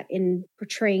 in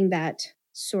portraying that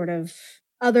sort of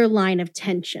other line of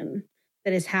tension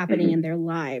that is happening in their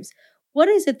lives, what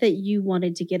is it that you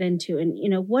wanted to get into? And,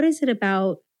 what is it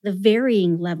about the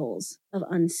varying levels of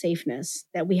unsafeness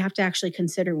that we have to actually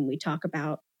consider when we talk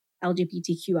about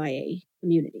LGBTQIA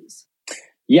communities?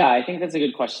 Yeah, I think that's a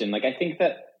good question. I think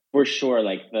that for sure,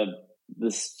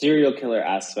 the serial killer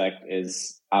aspect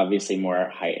is obviously more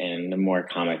heightened, more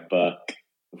comic book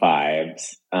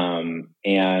vibes.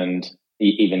 And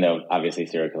even though obviously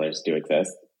serial killers do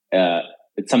exist,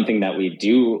 it's something that we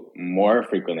do more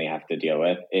frequently have to deal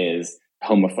with is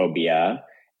homophobia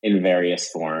in various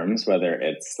forms, whether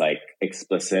it's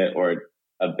explicit or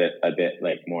a bit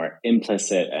more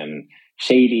implicit and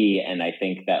shady. And I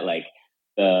think that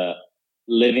the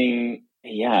living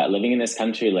in this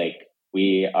country,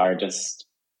 we are just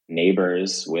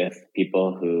neighbors with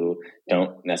people who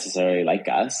don't necessarily like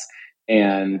us.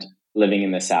 And living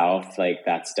in the South,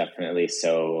 that's definitely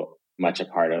so much a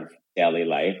part of daily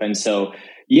life. And so,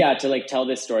 to tell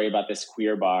this story about this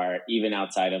queer bar, even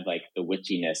outside of the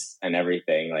witchiness and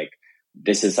everything,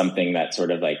 this is something that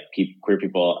sort of queer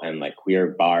people and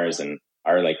queer bars and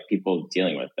are people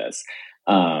dealing with this.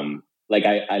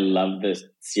 I love the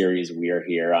series We're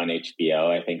Here on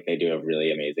HBO. I think they do a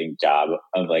really amazing job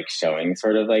of showing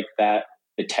sort of that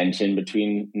the tension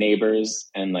between neighbors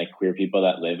and queer people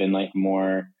that live in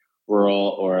more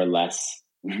rural or less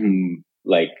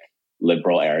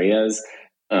liberal areas.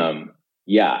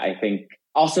 I think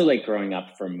also growing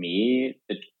up for me,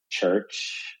 the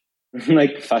church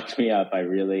fucked me up. It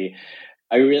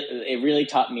really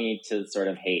taught me to sort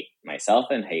of hate myself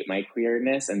and hate my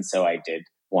queerness. And so I did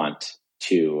want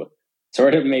to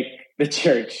sort of make the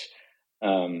church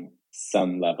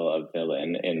some level of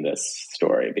villain in this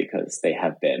story, because they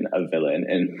have been a villain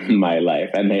in my life,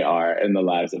 and they are in the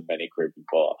lives of many queer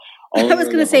people. I was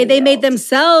going to say they made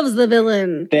themselves the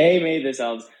villain. They made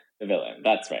themselves the villain.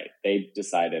 That's right. They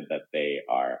decided that they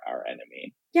are our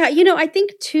enemy. Yeah, I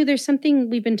think too, there's something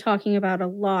we've been talking about a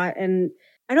lot, and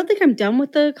I don't think I'm done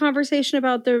with the conversation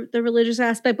about the religious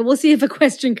aspect, but we'll see if a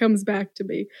question comes back to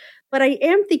me. But I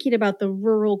am thinking about the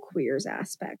rural queers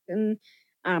aspect. And,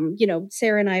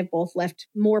 Sarah and I have both left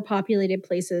more populated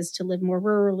places to live more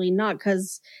rurally, not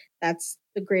because that's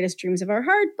the greatest dreams of our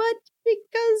heart, but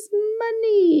because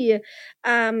money.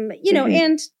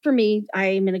 And for me,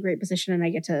 I'm in a great position and I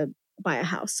get to buy a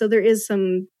house. So there is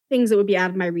some things that would be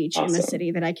out of my reach in the city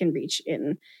that I can reach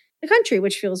in the country,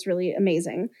 which feels really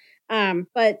amazing.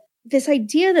 But this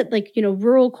idea that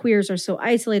rural queers are so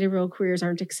isolated, rural queers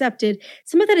aren't accepted.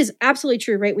 Some of that is absolutely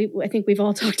true, right? I think we've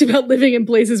all talked about living in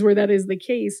places where that is the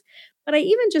case. But I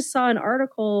even just saw an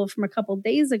article from a couple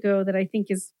days ago that I think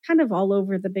is kind of all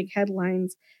over the big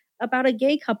headlines about a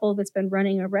gay couple that's been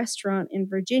running a restaurant in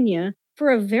Virginia for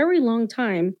a very long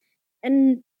time,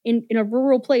 and in a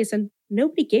rural place, and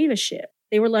nobody gave a shit.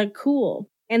 They were like, cool.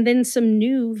 And then some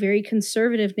new, very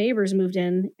conservative neighbors moved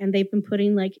in, and they've been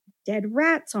putting dead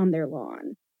rats on their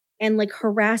lawn and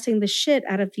harassing the shit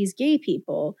out of these gay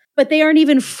people, but they aren't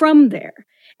even from there.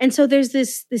 And so there's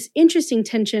this interesting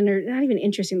tension, or not even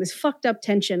interesting, this fucked up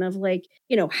tension of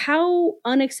how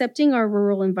unaccepting are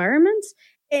rural environments,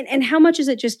 and how much is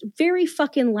it just very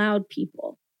fucking loud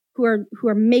people who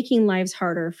are making lives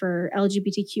harder for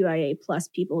LGBTQIA plus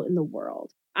people in the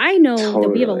world. I know that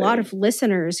we have a lot of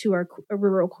listeners who are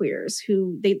rural queers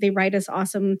who they write us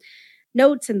awesome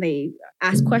notes and they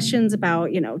ask questions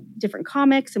about, different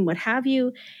comics and what have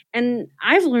you. And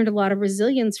I've learned a lot of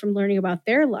resilience from learning about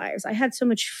their lives. I had so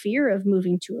much fear of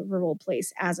moving to a rural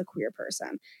place as a queer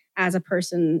person, as a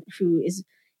person who is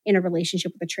in a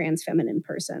relationship with a trans feminine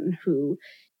person who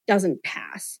doesn't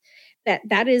pass.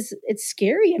 It's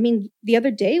scary. I mean, the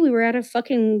other day we were at a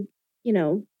fucking,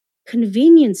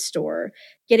 convenience store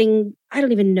getting, I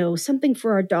don't even know, something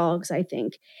for our dogs, I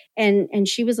think. And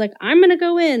she was like, I'm going to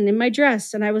go in my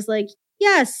dress. And I was like,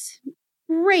 yes,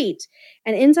 great.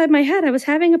 And inside my head, I was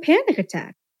having a panic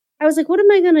attack. I was like, what am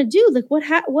I going to do? Like,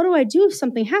 what do I do if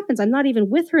something happens? I'm not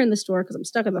even with her in the store because I'm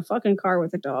stuck in the fucking car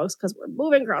with the dogs because we're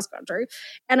moving cross country.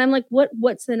 And I'm like,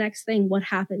 what's the next thing? What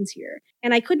happens here?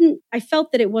 And I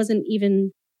felt that it wasn't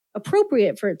even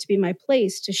appropriate for it to be my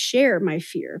place to share my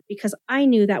fear because I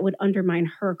knew that would undermine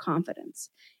her confidence.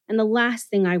 And the last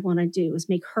thing I want to do is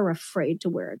make her afraid to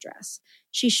wear a dress.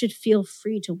 She should feel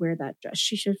free to wear that dress.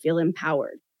 She should feel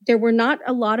empowered. There were not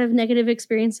a lot of negative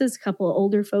experiences. A couple of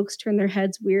older folks turned their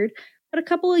heads weird, but a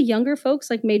couple of younger folks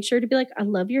like made sure to be like, I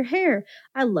love your hair.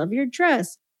 I love your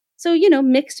dress. So,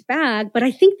 mixed bag. But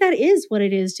I think that is what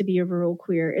it is to be a rural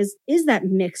queer is that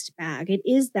mixed bag. It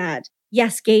is that,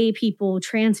 yes, gay people,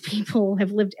 trans people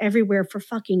have lived everywhere for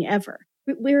fucking ever.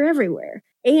 We're everywhere.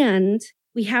 And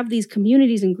we have these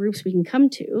communities and groups we can come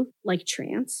to, like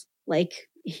trans, like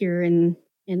here in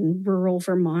rural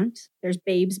Vermont. There's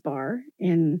Babe's Bar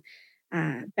in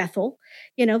Bethel.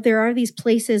 There are these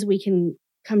places we can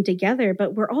come together,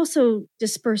 but we're also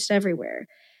dispersed everywhere.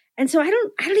 And so I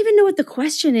don't even know what the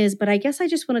question is, but I guess I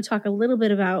just want to talk a little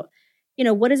bit about,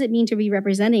 what does it mean to be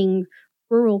representing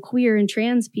rural queer and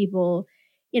trans people,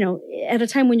 at a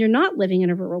time when you're not living in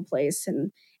a rural place,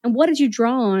 and what did you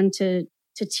draw on to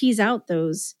tease out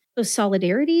those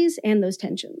solidarities and those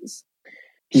tensions?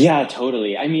 Yeah,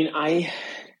 totally. I mean, I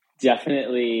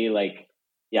definitely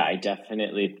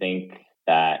think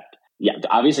that,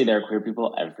 obviously there are queer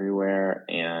people everywhere.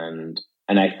 And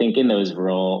I think in those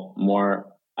rural, more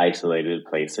isolated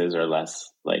places or less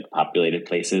like populated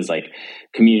places, like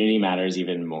community matters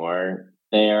even more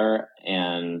there.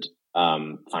 And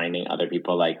finding other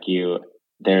people like you,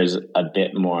 there's a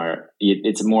bit more,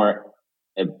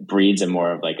 it breeds a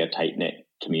more of like a tight-knit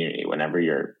community whenever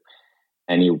you're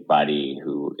anybody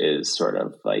who is sort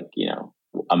of like,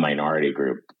 a minority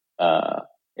group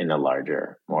in a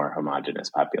larger, more homogenous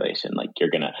population. Like you're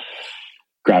going to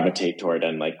gravitate toward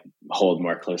and like hold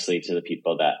more closely to the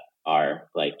people that are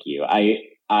like you.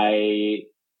 I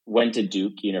went to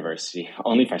Duke University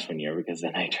only freshman year because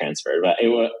then I transferred, but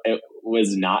it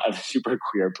was not a super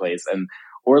queer place,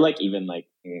 or like even like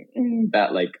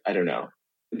that, like, I don't know.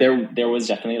 There was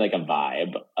definitely like a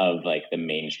vibe of like the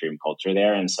mainstream culture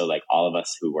there. And so like all of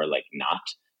us who were like not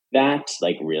that,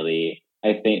 like really,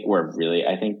 I think we're really,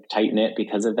 tight knit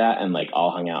because of that. And like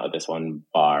all hung out at this one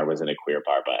bar. Wasn't a queer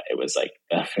bar, but it was like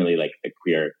definitely like the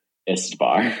queerest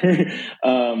bar.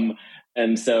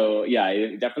 And so, yeah,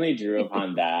 I definitely drew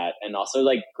upon that. And also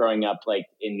like growing up like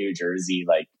in New Jersey,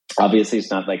 like obviously it's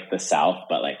not like the South,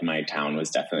 but like my town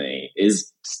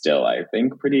is still, I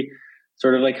think, pretty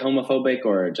sort of like homophobic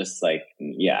or just like,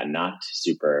 not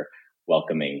super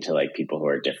welcoming to like people who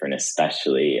are different,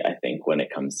 especially I think when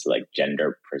it comes to like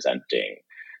gender presenting.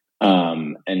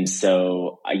 And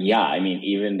so, I mean,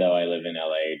 even though I live in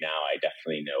LA now, I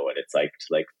definitely know what it's like to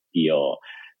like feel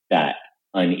that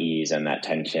unease and that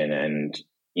tension. And,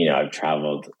 I've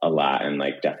traveled a lot and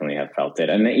like definitely have felt it.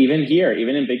 And even here,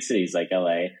 even in big cities like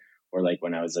LA, or like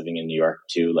when I was living in New York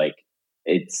too, like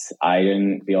I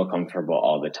didn't feel comfortable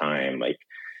all the time, like,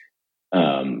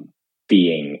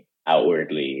 being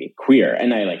outwardly queer.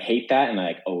 And I like hate that. And I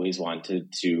like always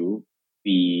wanted to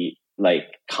be like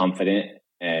confident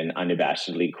and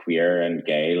unabashedly queer and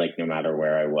gay, like no matter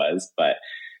where I was. But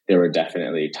there were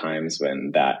definitely times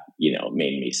when that,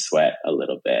 made me sweat a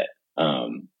little bit.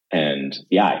 And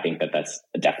I think that that's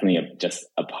definitely just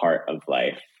a part of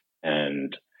life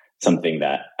and something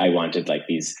that I wanted like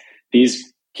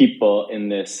these people in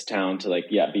this town to like,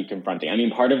 be confronting. I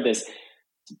mean, part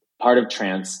of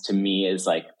trans to me is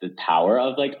like the power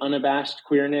of like unabashed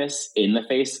queerness in the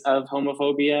face of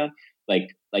homophobia.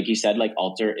 Like you said, like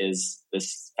Alter is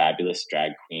this fabulous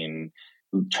drag queen,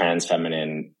 trans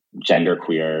feminine,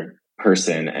 genderqueer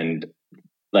person. And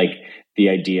like the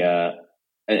idea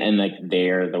and like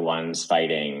they're the ones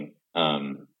fighting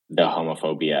the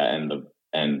homophobia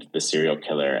and the serial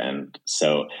killer. And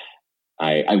so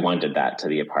I wanted that to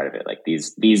be a part of it. Like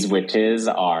these witches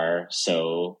are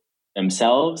so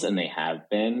themselves, and they have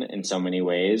been in so many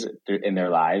ways in their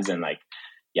lives. And like,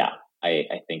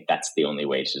 I think that's the only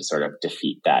way to sort of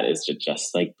defeat that, is to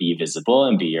just like be visible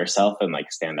and be yourself and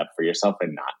like stand up for yourself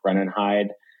and not run and hide.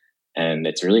 And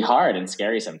it's really hard and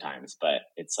scary sometimes, but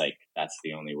it's like, that's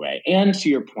the only way. And to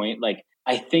your point, like,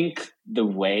 I think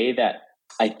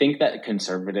that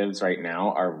conservatives right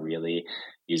now are really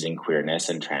using queerness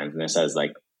and transness as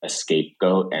like a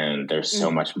scapegoat. And there's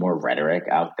so much more rhetoric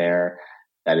out there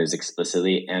that is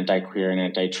explicitly anti-queer and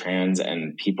anti-trans,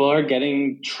 and people are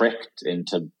getting tricked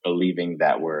into believing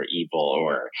that we're evil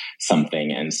or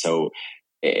something. And so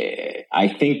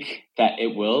I think that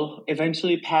it will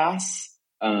eventually pass.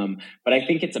 But I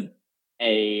think it's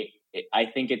a I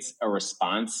think it's a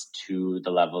response to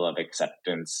the level of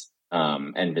acceptance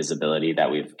and visibility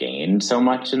that we've gained so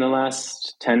much in the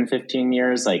last 10, 15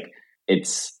 years. Like,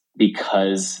 it's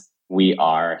because we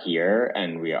are here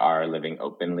and we are living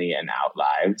openly and out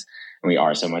lives, and we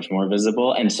are so much more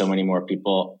visible, and so many more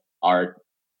people are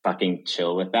fucking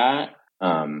chill with that.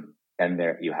 And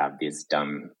there you have this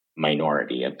dumb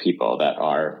minority of people that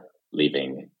are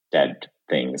leaving dead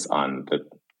things on the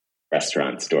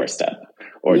restaurant's doorstep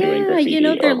or doing graffiti, you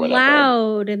know, they're or whatever.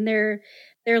 loud and they're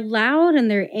loud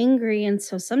and they're angry, and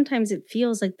so sometimes it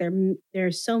feels like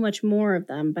there's so much more of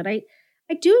them. But I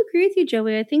do agree with you,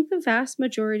 Joey. I think the vast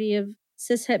majority of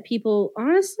cishet people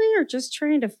honestly are just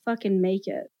trying to fucking make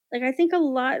it. Like, I think a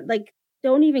lot like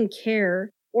don't even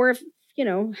care, or if you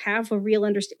know, have a real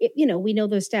understanding. You know, we know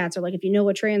those stats are like, if you know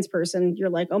a trans person, you're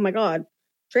like, oh my God,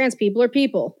 trans people are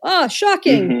people. Oh,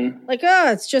 shocking. Mm-hmm. Like,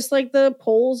 it's just like the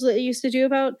polls that you used to do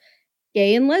about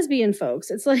gay and lesbian folks.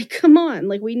 It's like, come on,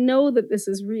 like, we know that this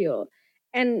is real.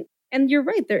 And you're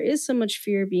right, there is so much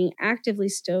fear being actively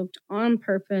stoked on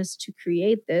purpose to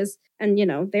create this. And, you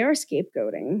know, they are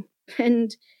scapegoating.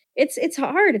 And it's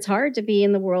hard. It's hard to be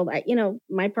in the world. You know,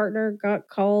 my partner got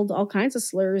called all kinds of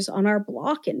slurs on our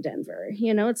block in Denver.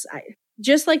 You know,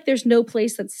 just like there's no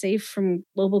place that's safe from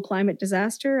global climate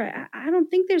disaster, I don't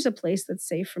think there's a place that's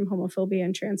safe from homophobia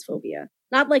and transphobia.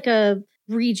 Not like a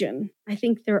region. I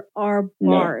think there are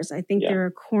bars. No. I think there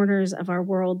are corners of our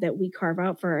world that we carve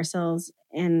out for ourselves.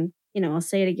 And, you know, I'll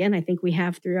say it again, I think we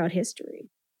have throughout history.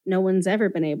 No one's ever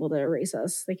been able to erase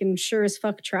us. They can sure as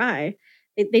fuck try.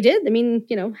 They did. I mean,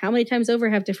 you know, how many times over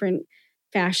have different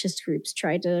fascist groups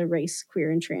tried to erase queer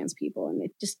and trans people, and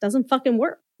it just doesn't fucking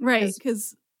work. Right,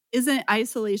 because isn't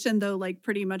isolation, though, like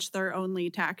pretty much their only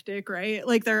tactic, right?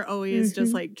 Like they're always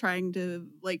just like trying to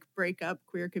like break up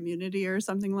queer community or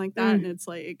something like that. And it's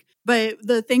like, but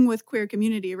the thing with queer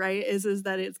community, right, is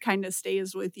that it kind of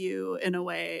stays with you in a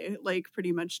way, like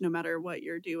pretty much no matter what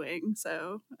you're doing.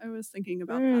 So I was thinking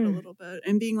about that a little bit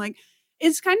and being like,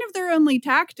 it's kind of their only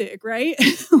tactic, right?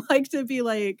 Like to be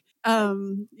like,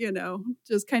 you know,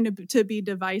 just kind of to be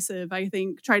divisive. I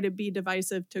think try to be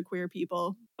divisive to queer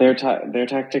people. Their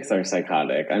tactics are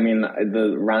psychotic. I mean,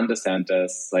 the Ron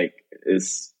DeSantis like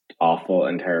is awful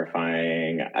and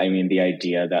terrifying. I mean, the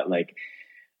idea that like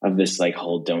of this like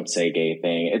whole "don't say gay"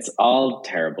 thing, it's all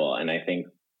terrible. And I think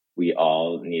we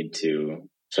all need to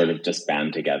sort of just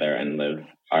band together and live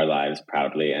our lives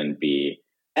proudly and be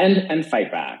and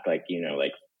fight back, like, you know,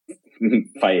 like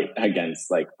fight against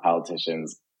like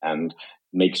politicians and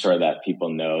make sure that people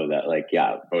know that like,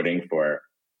 yeah, voting for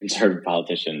conservative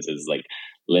politicians is like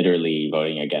literally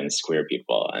voting against queer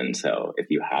people. And so if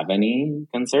you have any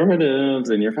conservatives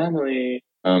in your family,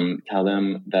 tell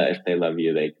them that if they love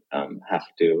you, they have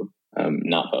to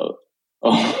not vote.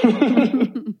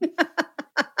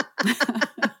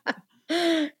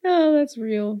 Oh, that's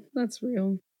real. That's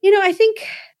real. You know, I think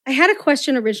I had a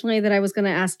question originally that I was going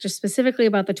to ask just specifically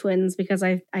about the twins, because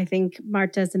I think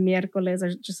Martes and Miércoles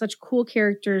are just such cool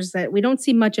characters that we don't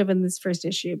see much of in this first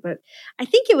issue. But I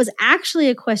think it was actually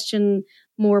a question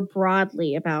more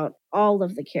broadly about all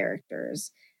of the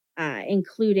characters,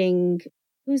 including,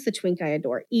 who's the twink I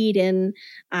adore? Eden,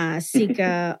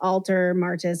 Sika, Alter,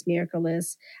 Martes,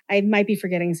 Miércoles. I might be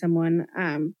forgetting someone.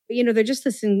 But, you know, they're just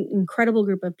this incredible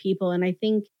group of people. And I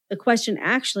think the question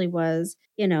actually was,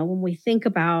 you know, when we think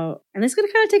about, and this is going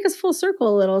to kind of take us full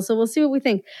circle a little, so we'll see what we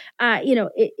think. You know,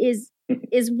 it is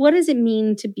what does it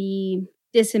mean to be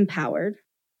disempowered,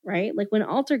 right? Like when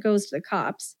Alter goes to the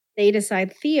cops, they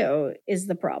decide Theo is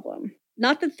the problem.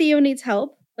 Not that Theo needs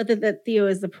help, but that Theo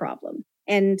is the problem.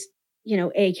 And, you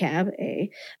know, A cab,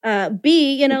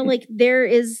 B, you know, like there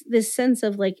is this sense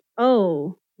of like,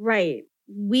 oh, right,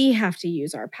 we have to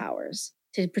use our powers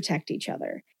to protect each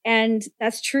other. And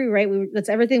that's true, right? That's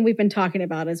everything we've been talking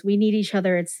about is we need each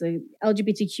other. It's the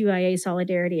LGBTQIA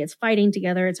solidarity. It's fighting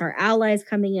together. It's our allies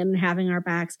coming in and having our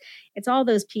backs. It's all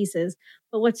those pieces.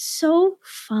 But what's so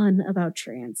fun about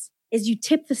trans is you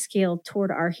tip the scale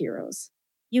toward our heroes.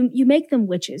 You make them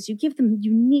witches. You give them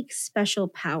unique special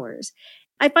powers.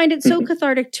 I find it so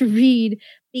cathartic to read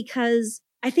because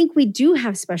I think we do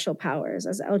have special powers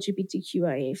as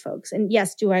LGBTQIA folks. And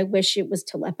yes, do I wish it was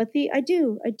telepathy? I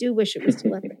do. I do wish it was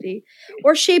telepathy.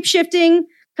 Or shape-shifting.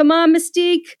 Come on,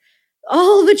 Mystique.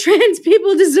 All the trans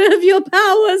people deserve your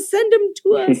powers. Send them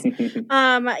to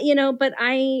us. You know, but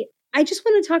I just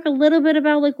want to talk a little bit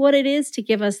about like what it is to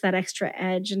give us that extra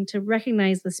edge and to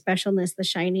recognize the specialness, the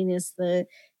shininess, the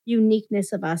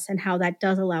uniqueness of us, and how that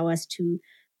does allow us to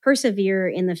persevere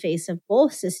in the face of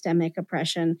both systemic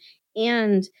oppression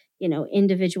and, you know,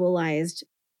 individualized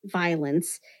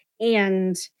violence,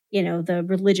 and the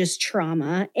religious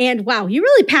trauma. And wow, you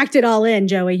really packed it all in,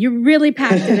 Joey. You really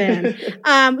packed it in.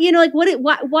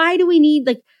 Why do we need,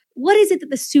 what is it that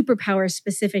the superpowers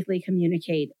specifically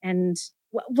communicate? And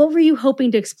what were you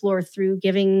hoping to explore through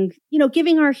giving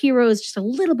our heroes just a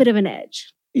little bit of an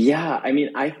edge? Yeah, I mean,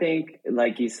 I think,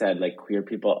 like you said, queer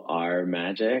people are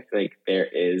magic. There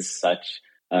is such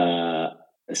a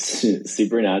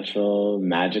supernatural,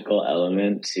 magical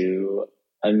element to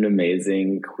an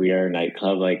amazing queer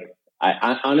nightclub.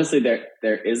 I honestly,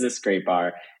 there is this great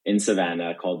bar in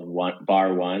Savannah called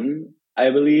Bar One, I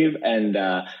believe, and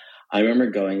I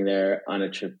remember going there on a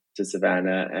trip to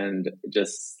Savannah, and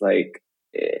just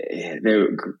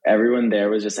everyone there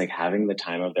was just having the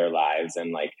time of their lives,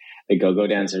 and the go-go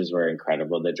dancers were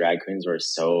incredible. The drag queens were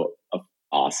so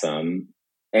awesome.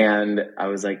 And I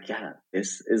was like, yeah,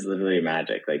 this is literally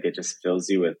magic. It just fills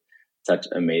you with such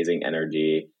amazing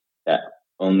energy that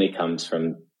only comes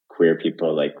from queer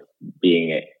people,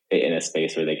 being in a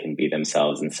space where they can be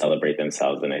themselves and celebrate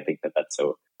themselves. And I think that that's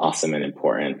so awesome and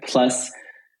important. Plus,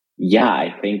 yeah,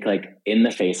 I think in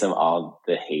the face of all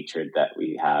the hatred that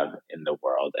we have in the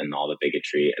world and all the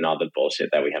bigotry and all the bullshit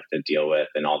that we have to deal with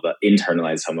and all the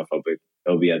internalized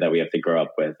homophobia that we have to grow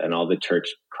up with and all the church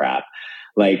crap,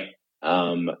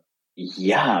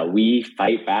 yeah, we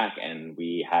fight back, and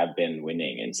we have been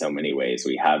winning in so many ways.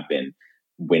 We have been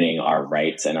winning our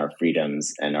rights and our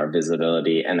freedoms and our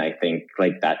visibility. And I think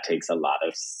that takes a lot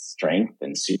of strength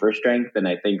and super strength. And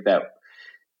I think that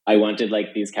I wanted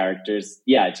these characters,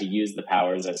 to use the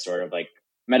powers as sort of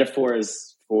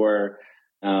metaphors for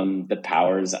the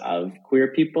powers of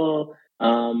queer people.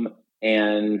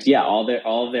 And yeah,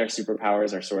 all of their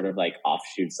superpowers are sort of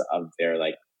offshoots of their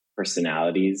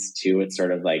personalities too. It's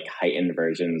sort of heightened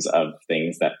versions of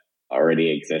things that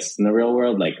already exist in the real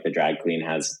world. The drag queen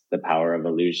has the power of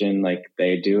illusion,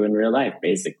 they do in real life,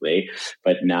 basically.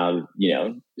 But now,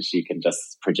 she can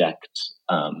just project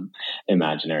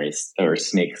imaginary or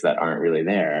snakes that aren't really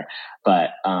there.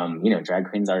 But drag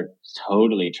queens are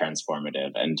totally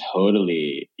transformative and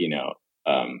totally,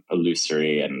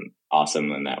 illusory and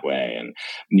awesome in that way. And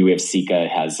we have Sika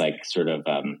has sort of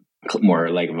more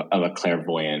of a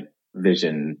clairvoyant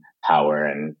vision power,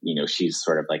 and she's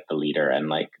sort of the leader and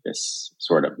this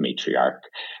sort of matriarch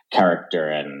character,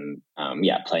 and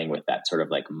playing with that sort of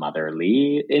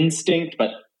motherly instinct, but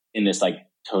in this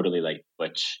totally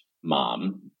butch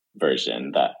mom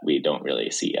version that we don't really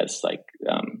see as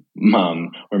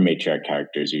mom or matriarch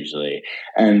characters usually.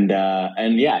 And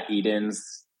yeah,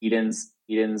 Eden's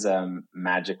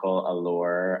magical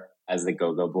allure as the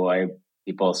go-go boy,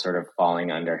 people sort of falling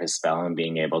under his spell and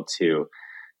being able to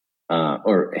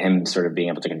or him sort of being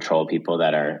able to control people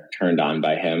that are turned on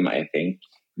by him. I think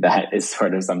that is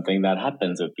sort of something that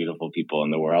happens with beautiful people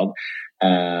in the world.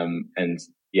 And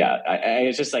yeah,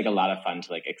 it's just a lot of fun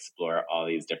to explore all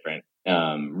these different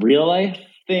real life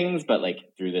things, but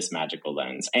through this magical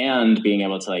lens, and being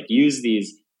able to use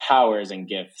these powers and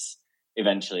gifts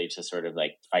eventually to sort of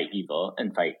fight evil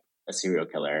and fight a serial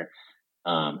killer,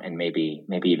 and maybe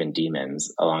even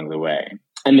demons along the way.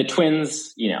 And the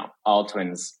twins, all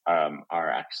twins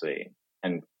are actually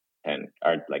and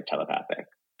are telepathic,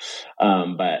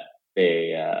 but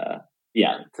they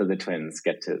so the twins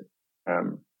get to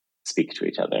speak to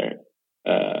each other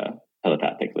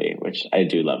telepathically, which I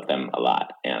do love them a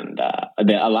lot. And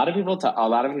a lot of people talk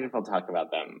about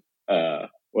them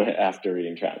after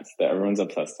reading Trance. Everyone's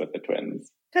obsessed with the twins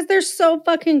because they're so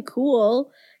fucking cool.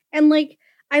 And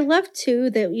I love too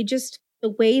that the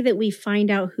way that we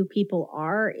find out who people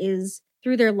are is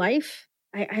through their life.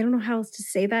 I don't know how else to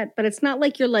say that, but it's not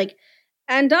you're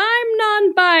and I'm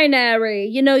non-binary.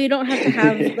 You don't have to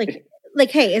have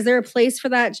hey, is there a place for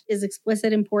that? Is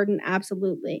explicit important?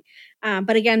 Absolutely.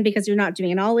 But again, because you're not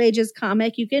doing an all ages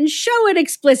comic, you can show it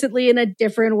explicitly in a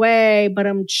different way. But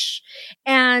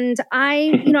and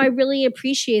I really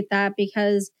appreciate that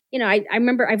because, I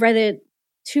remember I've read it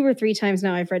 2 or 3 times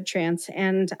now. I've read Trance,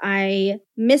 and I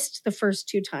missed the first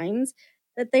 2 times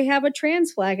that they have a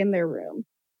trans flag in their room.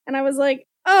 And I was like,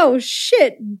 oh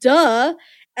shit, duh.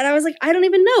 And I was like, I don't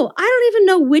even know. I don't even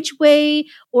know which way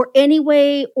or any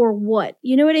way or what.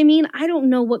 You know what I mean? I don't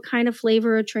know what kind of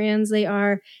flavor of trans they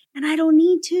are. And I don't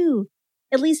need to.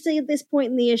 At least at this point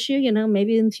in the issue,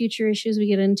 maybe in future issues we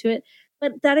get into it.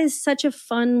 But that is such a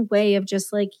fun way of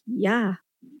just yeah,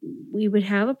 we would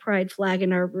have a pride flag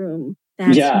in our room.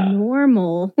 That's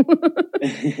normal.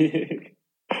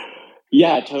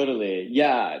 Yeah, totally.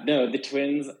 Yeah, no, the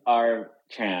twins are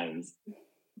trans,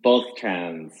 both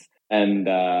trans. And,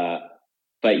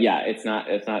 but yeah, it's not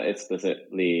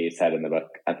explicitly said in the book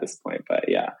at this point, but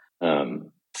yeah.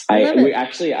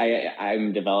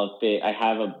 I'm developing. I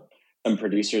have some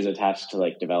producers attached to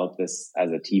like develop this as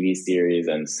a TV series,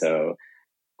 and so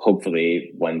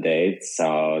hopefully one day,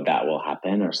 so that will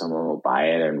happen, or someone will buy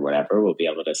it, and whatever, we'll be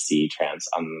able to see trans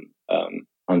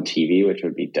on TV, which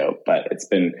would be dope. But it's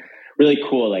been really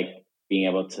cool, like being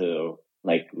able to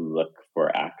like look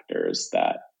for actors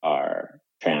that are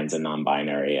trans and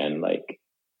non-binary, and like,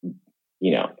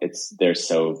 you know, there's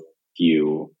so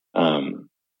few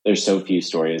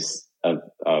stories of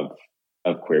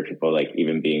queer people like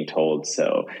even being told.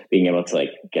 So being able to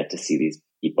like get to see these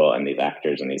people and these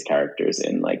actors and these characters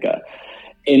in like a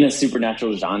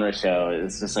supernatural genre show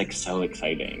is just like so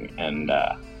exciting, and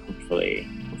hopefully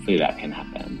that can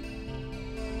happen.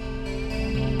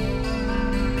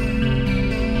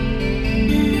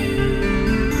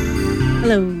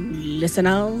 Hello,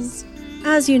 listeners.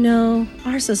 As you know,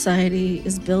 our society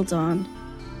is built on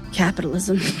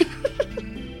capitalism.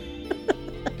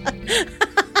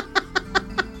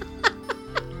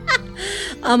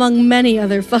 Among many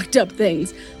other fucked up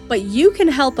things. But you can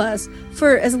help us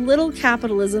for as little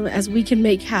capitalism as we can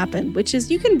make happen, which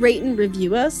is you can rate and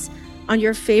review us on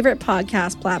your favorite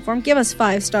podcast platform. Give us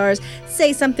 5 stars.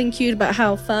 Say something cute about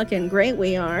how fucking great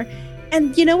we are.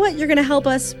 And you know what? You're going to help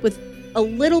us with a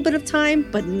little bit of time,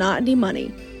 but not any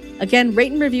money. Again,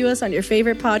 rate and review us on your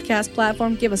favorite podcast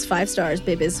platform. Give us 5 stars,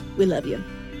 babies. We love you.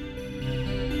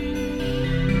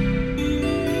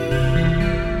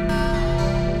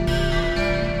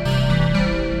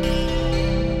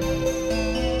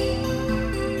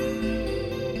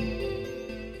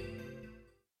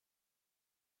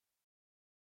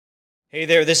 Hey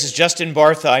there, this is Justin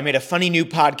Bartha. I made a funny new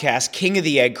podcast, King of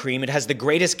the Egg Cream. It has the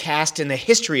greatest cast in the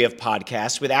history of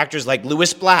podcasts with actors like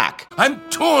Louis Black. I'm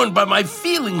torn by my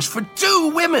feelings for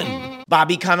 2 women.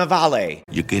 Bobby Cannavale.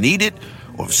 You can eat it,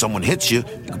 or if someone hits you,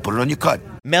 you can put it on your cut.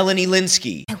 Melanie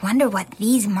Linsky. I wonder what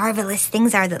these marvelous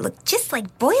things are that look just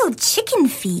like boiled chicken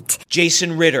feet.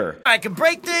 Jason Ritter. I can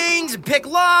break things and pick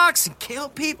locks and kill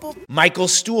people. Michael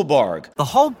Stuhlbarg. The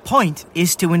whole point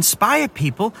is to inspire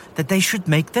people that they should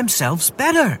make themselves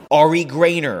better. Ari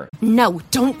Grainer. No,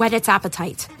 don't whet its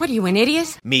appetite. What are you, an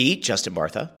idiot? Me, Justin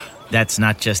Bartha. That's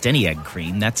not just any egg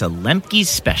cream, that's a Lemke's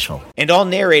special. And all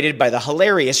narrated by the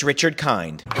hilarious Richard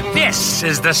Kind. This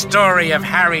is the story of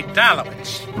Harry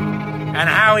Dalowitz and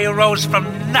how he rose from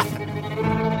nothing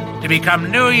to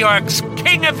become New York's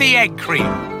King of the Egg Cream.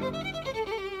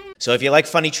 So if you like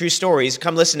funny true stories,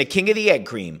 come listen to King of the Egg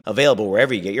Cream, available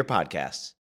wherever you get your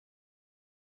podcasts.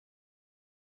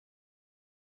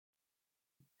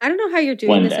 I don't know how you're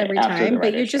doing this every time,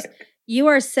 but you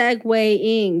are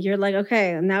segueing. You're like,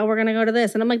 okay, now we're going to go to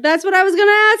this. And I'm like, that's what I was going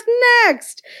to ask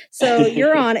next. So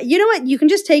you're on it. You know what? You can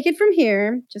just take it from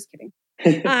here. Just kidding.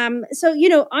 So, you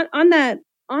know, on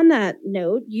that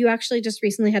note, you actually just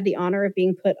recently had the honor of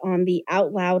being put on the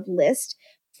Out Loud list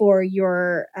for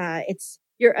your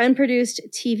unproduced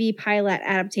TV pilot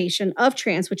adaptation of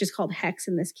Trance, which is called Hex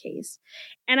in this case.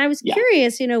 And I was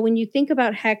curious, you know, when you think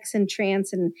about Hex and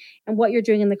Trance and what you're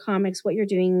doing in the comics, what you're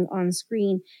doing on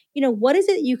screen, you know, what is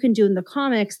it you can do in the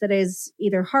comics that is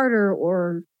either harder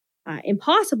or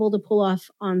impossible to pull off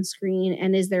on screen?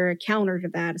 And is there a counter to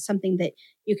that, something that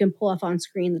you can pull off on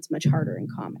screen that's much harder in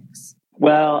comics?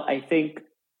 Well, I think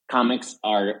comics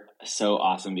are so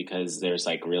awesome because there's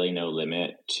like really no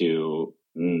limit to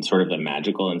sort of the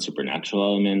magical and supernatural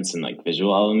elements and like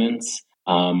visual elements.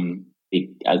 I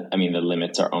mean, the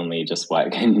limits are only just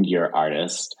what can your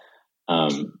artist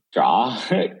draw.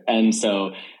 And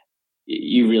so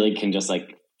you really can just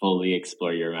like fully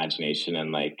explore your imagination,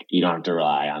 and like you don't have to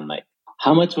rely on like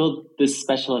how much will this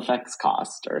special effects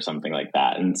cost or something like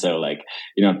that. And so like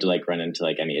you don't have to like run into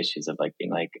like any issues of like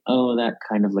being like, oh, that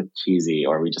kind of looked cheesy,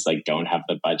 or we just like don't have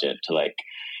the budget to like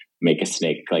make a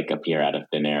snake like appear out of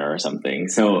thin air or something.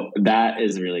 So that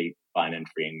is really fun and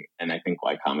freeing. And I think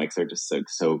why comics are just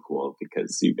so cool,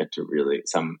 because you get to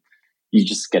you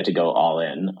just get to go all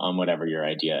in on whatever your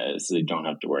idea is. So you don't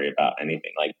have to worry about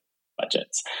anything like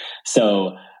budgets.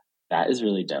 So that is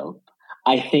really dope.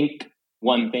 I think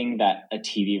one thing that a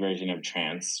TV version of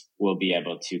Trance will be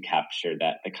able to capture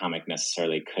that the comic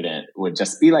necessarily couldn't would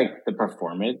just be like the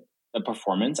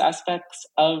performance aspects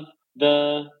of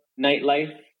the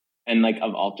nightlife and like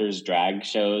of Alter's drag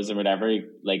shows or whatever,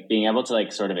 like being able to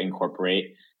like sort of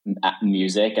incorporate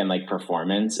music and like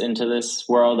performance into this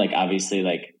world. Like obviously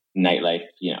like nightlife,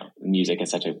 you know, music is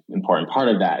such an important part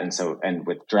of that. And so, and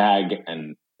with drag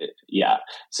and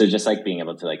so just like being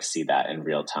able to like see that in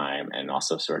real time and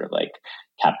also sort of like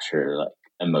capture like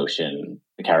emotion,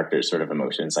 the characters' sort of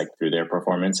emotions like through their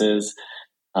performances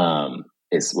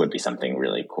would be something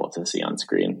really cool to see on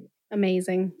screen.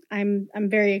 Amazing. I'm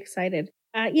very excited.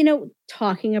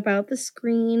 Talking about the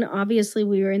screen, obviously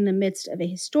we were in the midst of a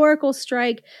historical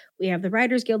strike. We have the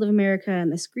Writers Guild of America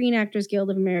and the Screen Actors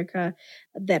Guild of America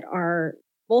that are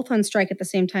both on strike at the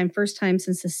same time. First time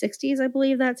since the 60s, I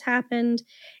believe that's happened.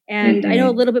 And I know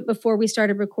a little bit before we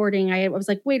started recording, I was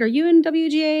like, wait, are you in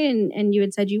WGA? And you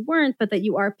had said you weren't, but that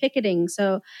you are picketing.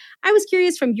 So I was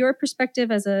curious from your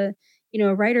perspective as a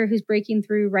writer who's breaking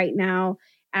through right now,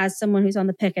 as someone who's on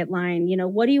the picket line,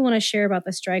 what do you want to share about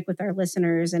the strike with our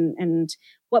listeners, and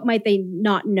what might they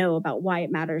not know about why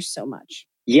it matters so much?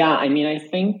 Yeah, I mean, I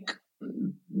think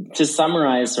to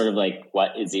summarize sort of like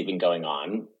what is even going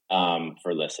on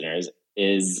for listeners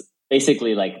is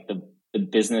basically like the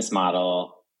business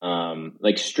model,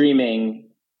 like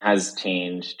streaming has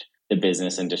changed the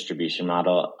business and distribution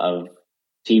model of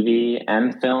TV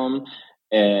and film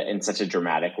in such a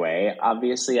dramatic way,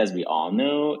 obviously, as we all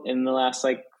know, in the last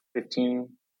like 15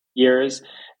 years.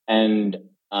 And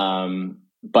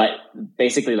but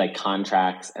basically like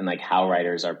contracts and like how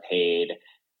writers are paid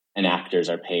and actors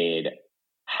are paid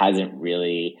hasn't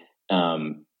really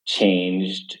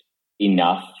changed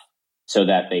enough so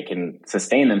that they can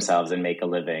sustain themselves and make a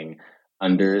living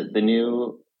under the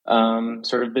new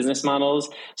sort of business models.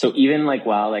 So even like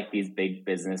while like these big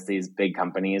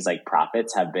companies, like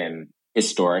profits have been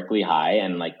historically high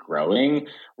and like growing,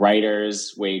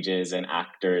 writers' wages and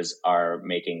actors are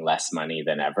making less money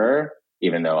than ever,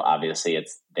 even though obviously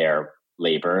it's their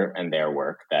labor and their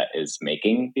work that is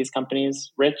making these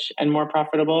companies rich and more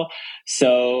profitable.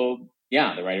 So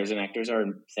yeah, the writers and actors are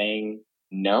saying,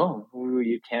 no,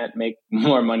 you can't make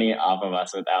more money off of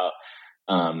us without,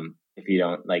 if you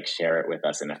don't like share it with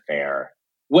us in a fair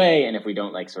way. And if we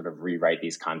don't like sort of rewrite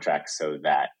these contracts so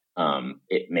that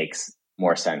it makes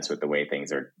more sense with the way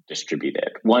things are distributed.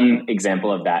 One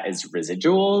example of that is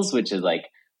residuals, which is like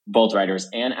both writers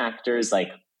and actors like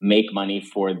make money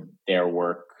for their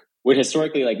work, would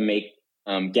historically like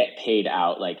get paid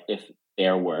out like if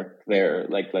their work, their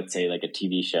like, let's say like a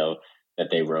TV show that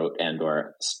they wrote and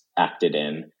or acted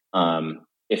in,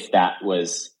 if that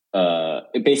was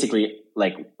basically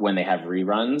like when they have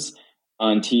reruns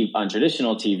on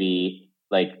traditional TV,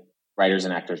 like writers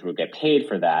and actors would get paid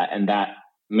for that. And that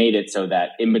made it so that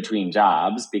in between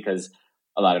jobs, because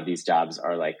a lot of these jobs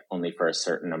are like only for a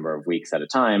certain number of weeks at a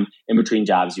time, in between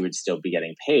jobs, you would still be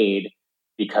getting paid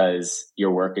because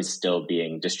your work is still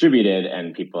being distributed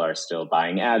and people are still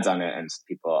buying ads on it and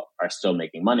people are still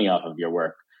making money off of your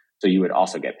work. So you would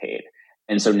also get paid.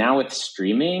 And so now with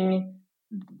streaming,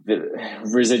 the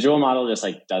residual model just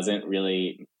like doesn't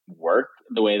really work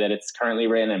the way that it's currently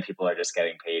written, and people are just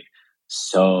getting paid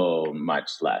so much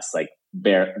less, like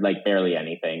barely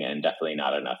anything, and definitely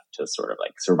not enough to sort of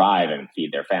like survive and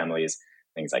feed their families,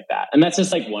 things like that. And that's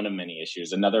just like one of many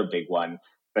issues. Another big one,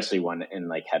 especially one in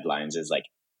like headlines, is like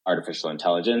artificial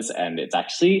intelligence. And it's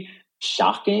actually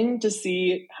shocking to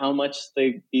see how much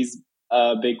these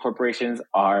big corporations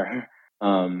are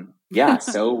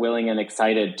so willing and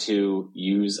excited to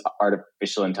use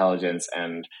artificial intelligence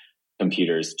and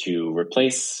computers to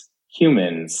replace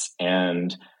humans.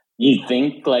 And you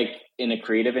think like in a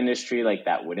creative industry, like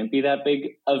that wouldn't be that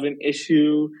big of an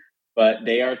issue, but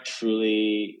they are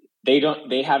truly, the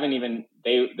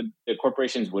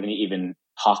corporations wouldn't even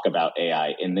talk about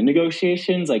AI in the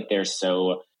negotiations. Like they're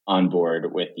so on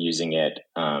board with using it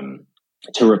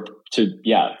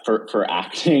for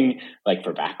acting, like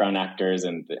for background actors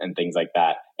and things like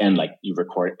that. And like you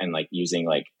record and like using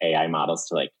like AI models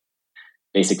to like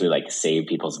basically like save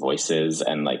people's voices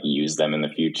and like use them in the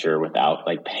future without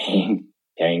like paying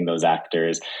those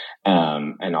actors.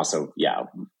 And also,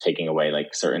 taking away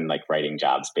like certain like writing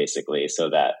jobs basically so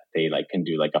that they like can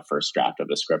do like a first draft of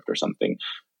the script or something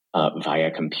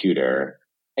via computer.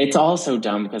 It's all so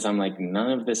dumb because I'm like,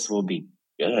 none of this will be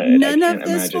good. None of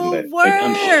this will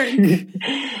work.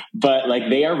 But like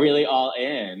they are really all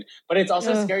in. But it's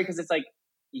also scary because it's like,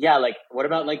 like what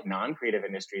about like non-creative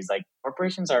industries? Like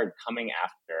corporations are coming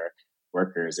after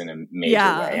workers in a major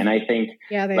way. And I think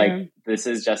this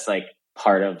is just like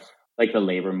part of like the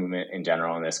labor movement in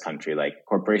general in this country. Like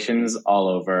corporations all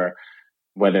over,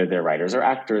 whether they're writers or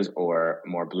actors or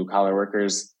more blue collar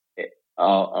workers,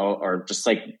 or just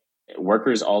like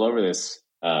workers all over this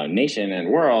nation and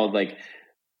world, like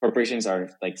corporations are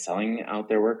like selling out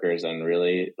their workers and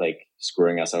really like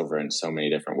screwing us over in so many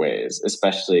different ways,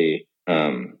 especially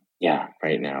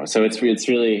right now. So it's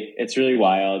really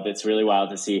wild. It's really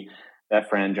wild to see that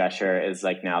Fran Drescher is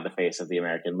like now the face of the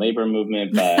American labor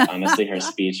movement. But honestly, her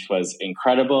speech was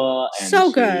incredible. And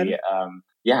so good.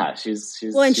 She's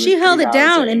well, and she held it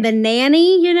down. And The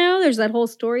Nanny, there's that whole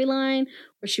storyline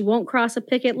or she won't cross a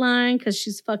picket line because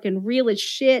she's fucking real as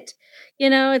shit.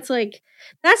 It's like,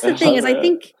 that's the thing is I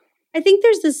think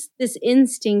there's this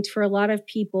instinct for a lot of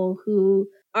people who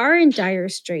are in dire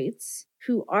straits,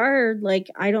 who are like,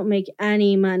 I don't make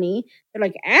any money. They're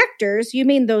like, actors? You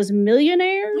mean those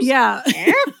millionaires? Yeah.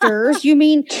 Actors? You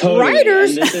mean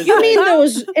writers? You mean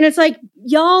those? And it's like,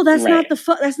 y'all, that's not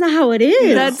that's not how it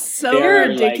is. That's so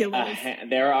ridiculous.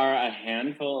 There are a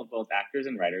handful of both actors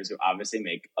and writers who obviously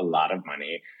make a lot of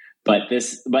money, but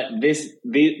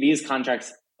these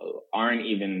contracts aren't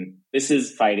even. This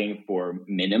is fighting for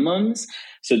minimums.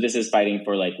 So this is fighting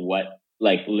for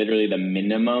literally the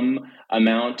minimum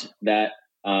amount that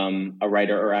a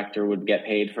writer or actor would get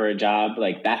paid for a job.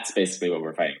 Like, that's basically what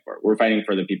we're fighting for. We're fighting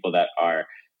for the people that are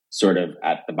sort of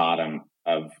at the bottom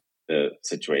of the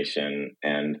situation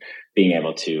and being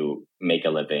able to make a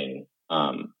living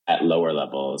at lower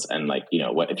levels. And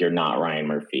what if you're not Ryan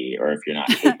Murphy or if you're not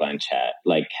Kate Blanchett,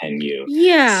 can you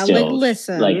still,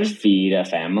 listen, feed a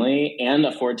family and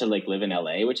afford to live in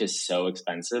LA, which is so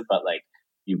expensive, but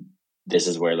this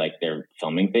is where they're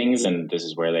filming things and this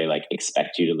is where they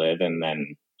expect you to live. And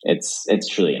then it's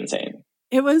truly insane.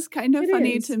 It was kind of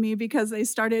funny to me because they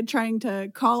started trying to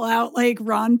call out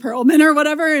Ron Perlman or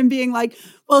whatever and being like,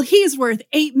 well, he's worth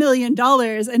 $8 million.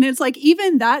 And it's like,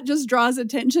 even that just draws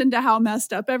attention to how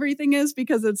messed up everything is,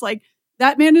 because it's like,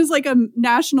 that man is like a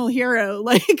national hero.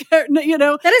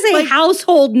 That is a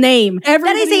household name. That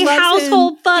is a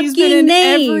household fucking he's been in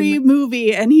name. Every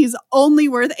movie, and he's only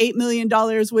worth $8 million,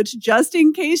 which, just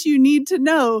in case you need to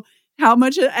know how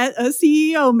much a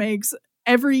CEO makes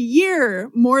every year,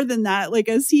 more than that.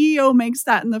 A CEO makes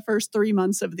that in the first 3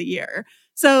 months of the year.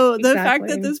 So the fact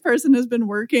that this person has been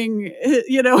working,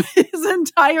 his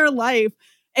entire life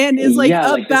and is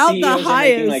about the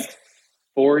highest.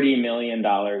 $40 million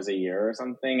a year or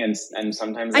something, and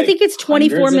sometimes I think it's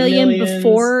 24 million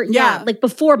before,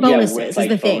 before bonuses with, is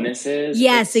the thing. Bonuses,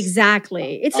 yes,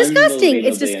 exactly. It's disgusting.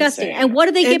 It's disgusting. Insane. And what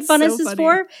do they get bonuses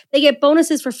for? They get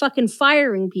bonuses for fucking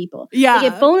firing people. Yeah,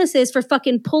 they get bonuses for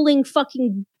fucking pulling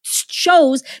fucking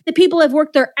shows that people have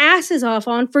worked their asses off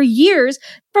on for years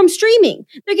from streaming.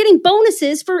 They're getting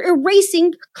bonuses for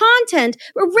erasing content,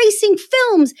 erasing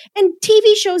films and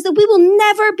TV shows that we will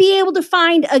never be able to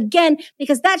find again,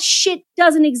 because that shit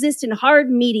doesn't exist in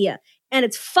hard media. And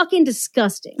it's fucking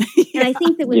disgusting. And I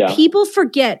think that when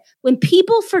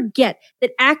people forget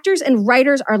that actors and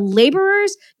writers are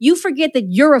laborers, you forget that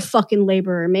you're a fucking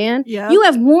laborer, man. Yeah. You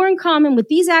have more in common with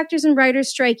these actors and writers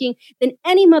striking than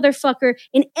any motherfucker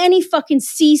in any fucking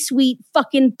C-suite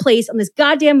fucking place on this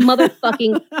goddamn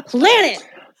motherfucking planet.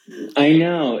 I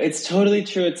know. It's totally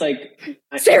true. It's like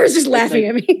Sarah's just laughing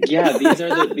at me. Yeah, these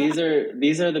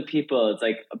are the people. It's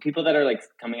like people that are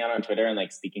coming out on Twitter and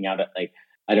speaking out at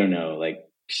I don't know,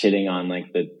 shitting on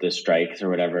the strikes or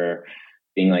whatever,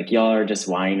 being like, y'all are just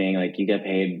whining, you get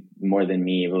paid more than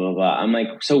me, blah, blah, blah. I'm like,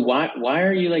 so why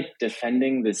are you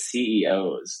defending the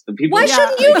CEOs? The people. Why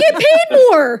shouldn't you get paid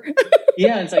more?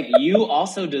 Yeah, it's you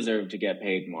also deserve to get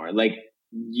paid more.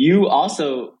 You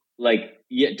also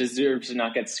deserve to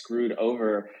not get screwed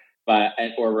over by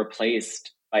or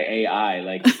replaced by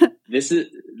AI. This is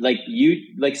you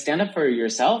stand up for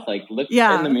yourself. Look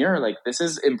in the mirror. This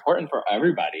is important for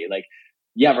everybody.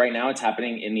 Right now it's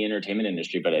happening in the entertainment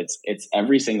industry, but it's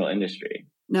every single industry.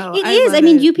 No, it is. I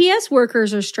mean, UPS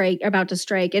workers are about to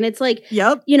strike. And it's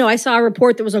yep. I saw a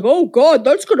report that was oh God,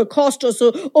 that's going to cost us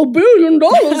 $1 billion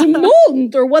a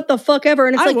month or what the fuck ever.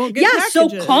 And it's so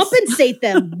compensate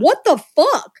them. What the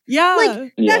fuck? Yeah.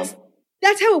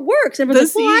 That's how it works. And the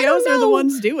CEOs are the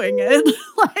ones doing it.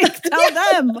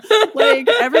 Tell them.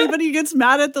 Everybody gets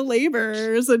mad at the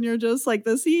laborers, and you're just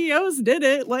the CEOs did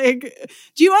it.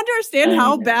 Do you understand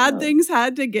how bad things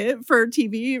had to get for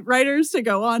TV writers to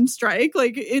go on strike?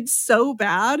 It's so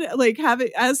bad.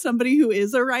 As somebody who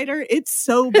is a writer, it's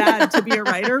so bad to be a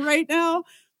writer right now.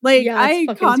 I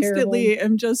constantly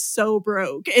am just so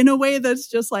broke in a way that's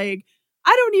just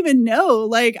I don't even know.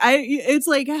 It's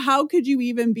how could you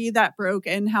even be that broke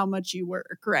and how much you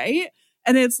work, right?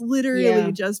 And it's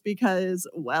literally just because,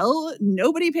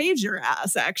 nobody paid your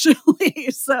ass,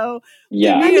 actually. So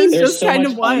yeah, I mean, it's there's just so kind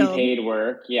much of wild. Unpaid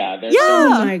work. Yeah, there's oh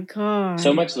my God,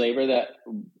 so much labor that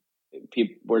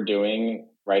people were doing,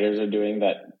 writers are doing,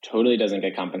 that totally doesn't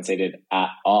get compensated at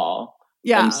all.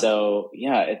 Yeah, and so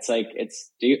it's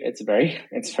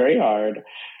very hard.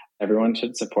 Everyone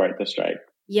should support the strike.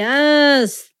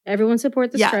 Yes. Everyone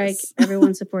support the strike.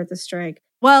 Everyone support the strike.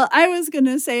 Well, I was going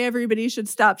to say everybody should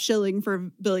stop shilling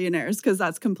for billionaires because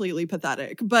that's completely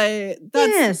pathetic. But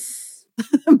that's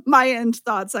my end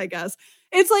thoughts, I guess.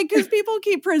 It's like, because people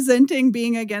keep presenting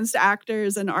being against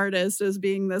actors and artists as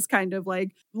being this kind of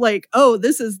like, oh,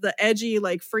 this is the edgy,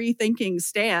 like free thinking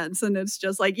stance. And it's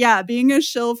just like, yeah, being a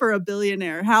shill for a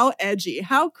billionaire. How edgy,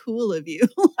 how cool of you.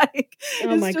 Like,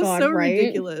 Oh it's my just God, so right?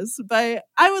 ridiculous. But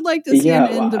I would like to see an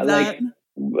end of that.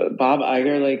 Bob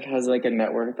Iger like has like a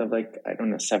net worth of like, I don't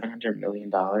know, $700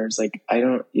 million. Like, I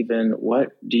don't even, what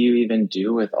do you even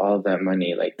do with all of that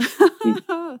money? Like,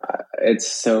 it's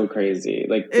so crazy.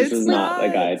 Like, this is not a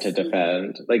guy to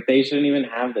defend. Like, they shouldn't even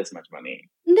have this much money.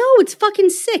 No, it's fucking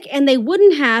sick. And they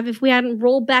wouldn't have if we hadn't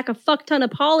rolled back a fuck ton of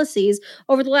policies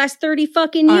over the last 30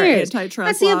 fucking Our years. antitrust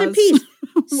That's the other laws piece.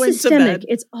 went to Systemic. bed.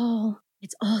 It's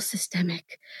all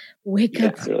systemic. Wake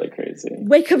up. It's really crazy.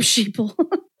 Wake up, sheeple.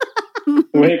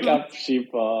 Wake up,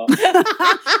 sheeple.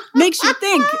 Makes you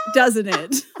think, doesn't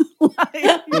it?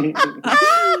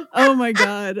 Oh my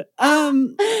God.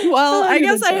 Well, I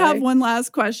guess I have one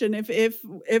last question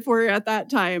if we're at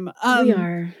that time. We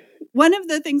are. One of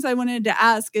the things I wanted to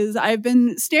ask is I've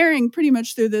been staring pretty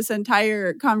much through this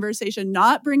entire conversation,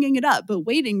 not bringing it up, but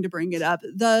waiting to bring it up.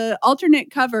 The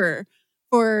alternate cover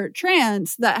for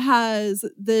Trance that has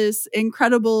this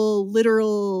incredible,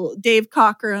 literal Dave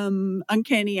Cockrum,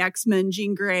 Uncanny X-Men,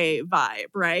 Jean Grey vibe,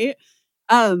 right?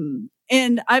 And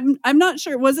I'm not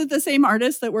sure, was it the same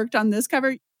artist that worked on this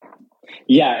cover?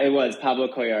 Yeah, it was. Pablo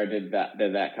Collar did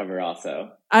that cover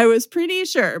also. I was pretty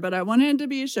sure, but I wanted to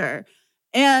be sure.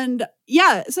 And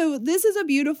yeah, so this is a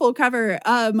beautiful cover.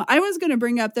 I was going to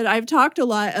bring up that I've talked a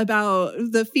lot about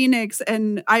the Phoenix,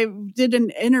 and I did an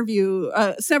interview,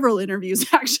 several interviews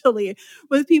actually,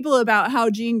 with people about how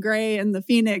Jean Grey and the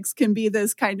Phoenix can be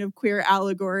this kind of queer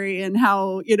allegory, and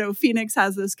how, you know, Phoenix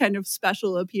has this kind of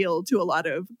special appeal to a lot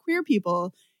of queer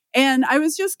people. And I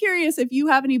was just curious if you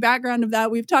have any background of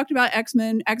that. We've talked about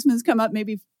X-Men. X-Men's come up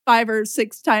maybe 5 or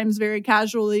 6 times very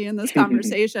casually in this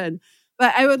conversation.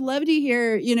 But I would love to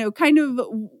hear, you know, kind of,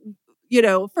 you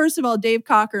know, first of all, Dave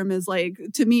Cockrum is like,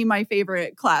 to me, my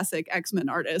favorite classic X-Men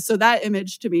artist. So that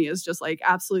image to me is just like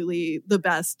absolutely the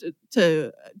best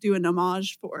to do an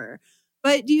homage for.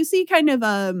 But do you see kind of,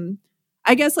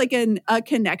 I guess like a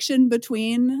connection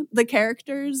between the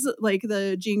characters, like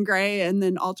the Jean Grey and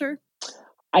then Alter?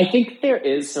 I think there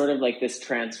is sort of like this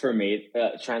transformative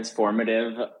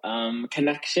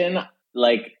connection.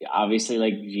 Like, obviously,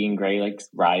 like Jean Grey like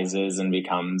rises and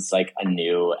becomes like a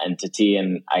new entity,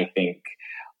 and I think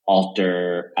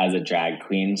Alter as a drag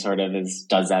queen sort of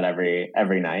does that every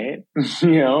night.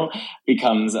 You know,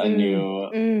 becomes a new,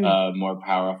 more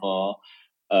powerful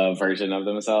version of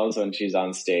themselves when she's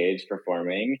on stage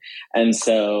performing. And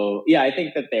so, yeah, I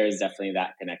think that there's definitely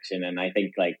that connection. And I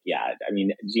think like, yeah, I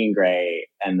mean, Jean Grey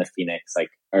and the Phoenix like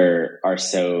are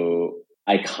so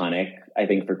iconic, I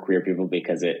think, for queer people,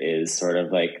 because it is sort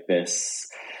of like this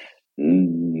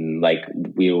like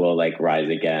we will like rise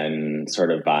again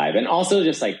sort of vibe, and also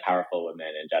just like powerful women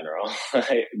in general.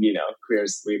 You know,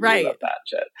 queers, we love that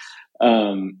shit.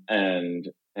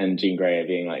 And Jean Grey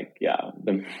being like, yeah,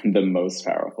 the most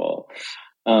powerful.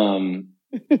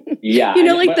 Yeah, you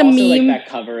know, like the also, meme, like that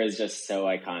cover is just so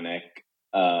iconic.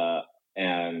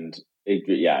 And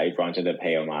I wanted to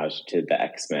pay homage to the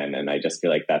X-Men, and I just feel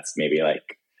like that's maybe like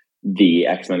the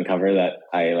X-Men cover that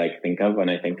I like think of when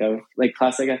I think of like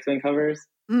classic X-Men covers.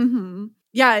 Mm-hmm.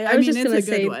 Yeah, I mean, it's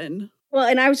a good one. Well,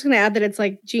 and I was going to add that it's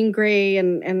like Jean Grey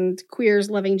and queers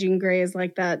loving Jean Grey is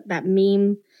like that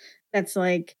meme that's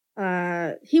like,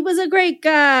 he was a great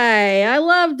guy. I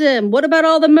loved him. What about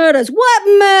all the murders? What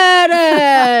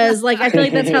murders? Like, I feel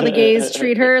like that's how the gays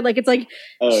treat her. Like, it's like,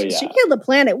 she killed the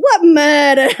planet. What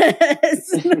murders?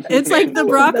 It's like the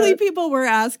broccoli people were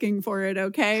asking for it,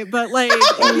 okay? But like,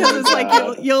 because it's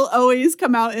like, you'll always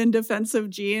come out in defense of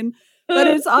Jean. But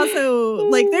it's also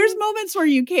like, there's moments where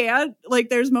you can't. Like,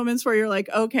 there's moments where you're like,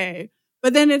 okay.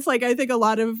 But then it's like, I think a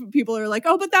lot of people are like,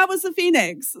 oh, but that was the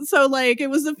Phoenix. So like, it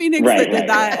was the Phoenix that did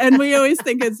that. And we always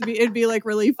think it'd be like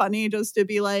really funny just to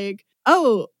be like,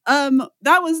 oh,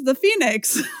 that was the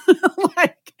Phoenix.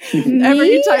 Like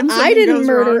every time I didn't goes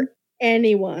murder wrong.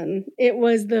 anyone. It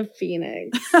was the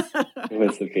Phoenix. It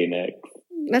was the Phoenix.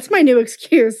 That's my new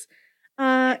excuse.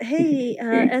 Hey,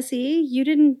 SE, you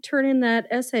didn't turn in that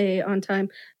essay on time.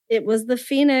 It was the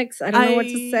Phoenix. I don't know what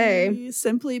to say. I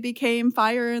simply became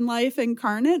Fire and Life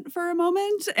incarnate for a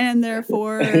moment, and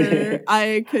therefore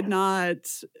I could not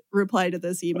reply to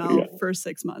this email for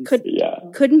 6 months.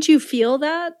 Couldn't you feel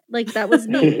that? Like, that was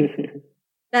me.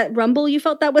 That rumble you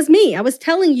felt, that was me. I was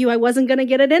telling you I wasn't going to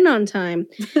get it in on time.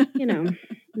 You know,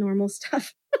 normal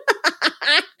stuff.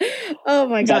 Oh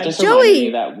my God. That just Joey! reminded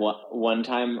me that one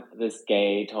time this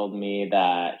gay told me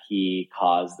that he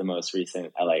caused the most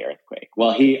recent LA earthquake.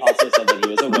 Well, he also said that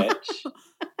he was a witch,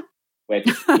 which,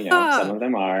 some of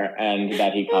them are, and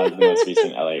that he caused the most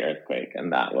recent LA earthquake.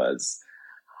 And that was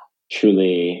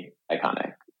truly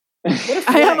iconic.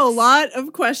 I have a lot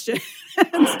of questions,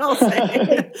 I'll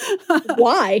say.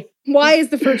 Why? Why is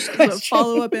the first question? A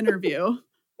follow-up interview.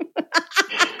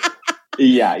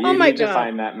 Yeah, you need to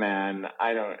find that man.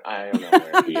 I don't know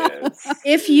where he is.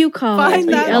 If you caused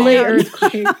the LA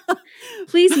earthquake,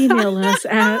 please email us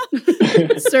at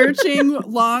Searching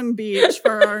Long Beach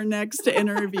for our next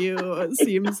interview. It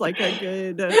seems like a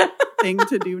good thing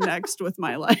to do next with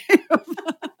my life.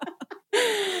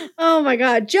 Oh my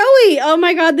God, Joey! Oh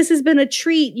my God, this has been a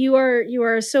treat. You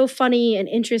are so funny and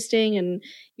interesting, and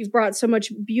you've brought so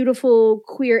much beautiful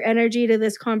queer energy to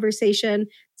this conversation.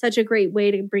 Such a great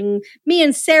way to bring me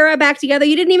and Sarah back together.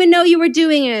 You didn't even know you were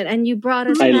doing it, and you brought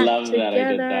us back love together. That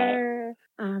I did that.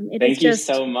 Thank you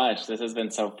so much. This has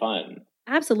been so fun.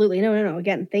 Absolutely. No.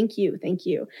 Again, thank you.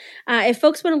 If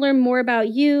folks want to learn more about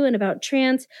you and about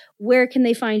Trance, where can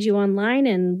they find you online,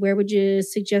 and where would you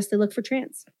suggest they look for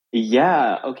Trance?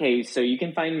 Yeah. Okay. So you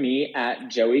can find me at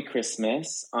Joey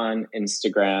Christmas on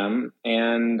Instagram,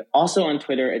 and also on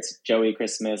Twitter, it's Joey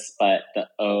Christmas, but the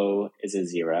O is a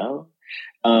 0.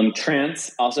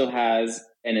 Trance also has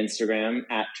an Instagram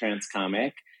at Trance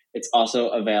Comic. It's also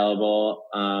available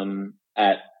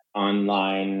at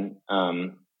online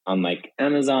on like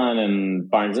Amazon and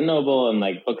Barnes and Noble and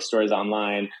like bookstores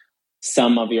online.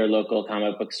 Some of your local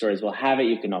comic book stores will have it.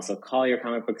 You can also call your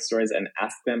comic book stores and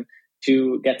ask them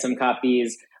to get some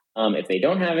copies if they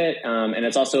don't have it. And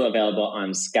it's also available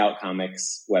on Scout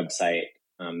Comics website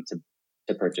to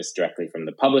purchase directly from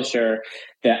the publisher.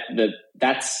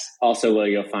 That's also where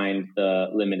you'll find the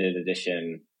limited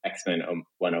edition X-Men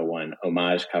 101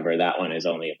 homage cover. That one is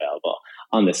only available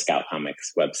on the Scout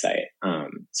Comics website.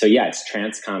 So yeah, it's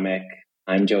Trance Comic.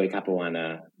 I'm Joey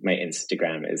Capuana. My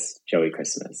Instagram is Joey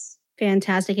Christmas.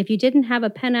 Fantastic. If you didn't have a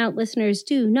pen out, listeners,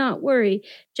 do not worry.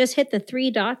 Just hit the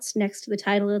 3 dots next to the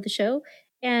title of the show,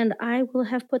 and I will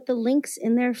have put the links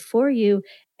in there for you,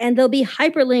 and they'll be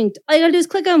hyperlinked. All you gotta do is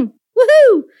click them.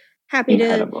 Woohoo!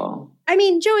 Incredible.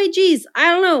 Joey, geez, I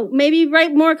don't know. Maybe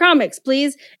write more comics,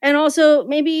 please. And also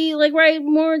maybe like write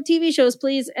more TV shows,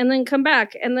 please. And then come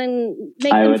back and then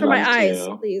make them for my eyes,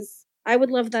 please. I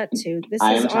would love that too. This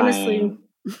is honestly...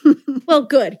 Well,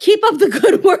 good. Keep up the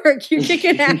good work. You're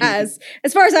kicking ass,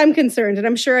 as far as I'm concerned. And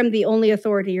I'm sure I'm the only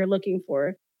authority you're looking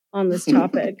for on this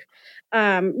topic.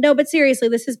 No, but seriously,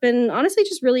 this has been honestly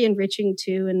just really enriching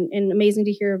too, and amazing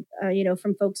to hear,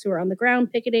 from folks who are on the ground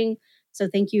picketing. So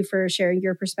thank you for sharing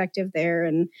your perspective there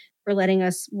and for letting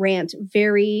us rant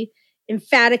very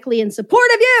emphatically in support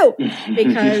of you,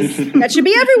 because that should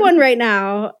be everyone right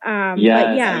now. Yeah, I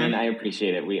mean, I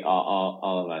appreciate it. We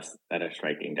all of us that are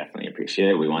striking definitely appreciate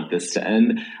it. We want this to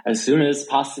end as soon as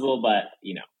possible, but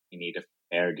you need a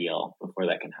fair deal before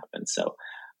that can happen. So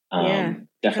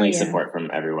definitely support from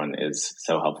everyone is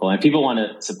so helpful. And if people want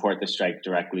to support the strike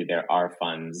directly, there are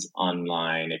funds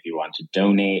online if you want to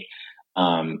donate,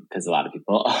 because a lot of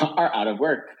people are out of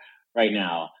work right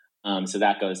now. So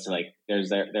that goes to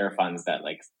there are funds that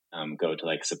go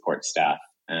to support staff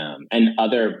and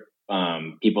other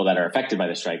people that are affected by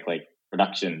the strike, like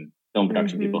film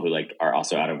production people who are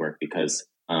also out of work because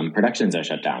productions are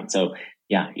shut down. So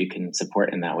yeah, you can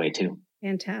support in that way too.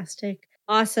 Fantastic.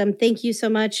 Awesome. Thank you so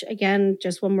much. Again,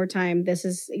 just one more time, this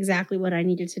is exactly what I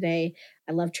needed today.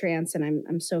 I love Trance, and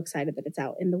I'm so excited that it's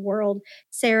out in the world.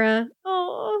 Sarah,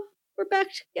 we're back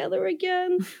together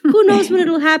again. Who knows when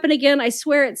it'll happen again? I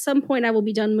swear at some point I will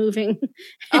be done moving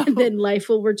and then life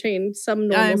will retain some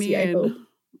normalcy, I hope.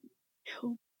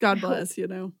 God bless,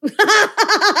 Sarah's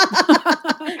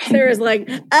like,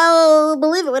 I'll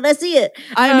believe it when I see it.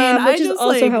 I mean, I just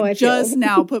also how I just feel.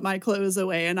 now put my clothes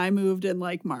away, and I moved in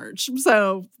March.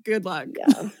 So good luck.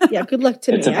 Yeah, good luck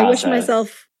to me. I wish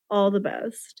myself all the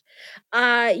best.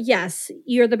 Yes,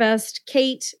 you're the best.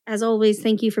 Kate, as always,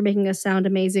 thank you for making us sound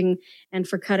amazing and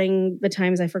for cutting the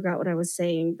times I forgot what I was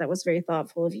saying. That was very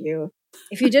thoughtful of you.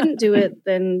 If you didn't do it,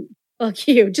 then fuck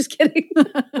you. Just kidding.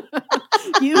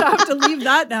 You have to leave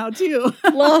that now too.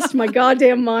 Lost my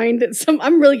goddamn mind.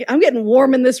 I'm getting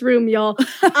warm in this room, y'all.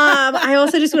 I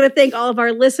also just want to thank all of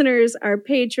our listeners, our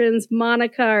patrons,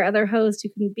 Monica, our other host who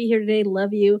couldn't be here today.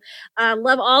 Love you.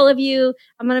 Love all of you.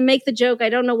 I'm going to make the joke. I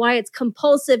don't know why it's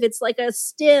compulsive. It's like a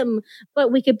stim,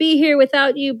 but we could be here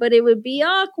without you, but it would be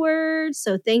awkward.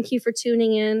 So thank you for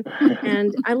tuning in.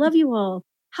 And I love you all.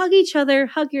 Hug each other.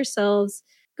 Hug yourselves.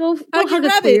 Go hug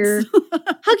a queer.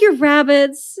 Hug your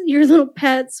rabbits, your little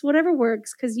pets, whatever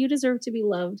works, because you deserve to be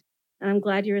loved. And I'm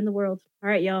glad you're in the world. All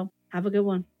right, y'all. Have a good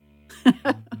one.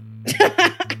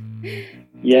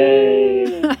 Yay!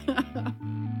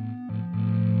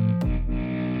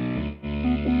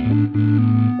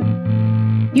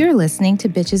 You're listening to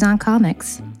Bitches on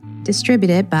Comics,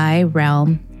 distributed by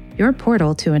Realm, your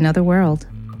portal to another world.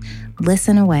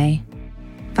 Listen away.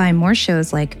 Find more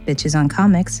shows like Bitches on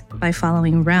Comics by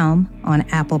following Realm on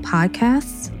Apple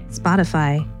Podcasts,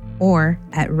 Spotify, or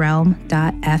at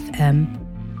realm.fm.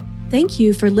 Thank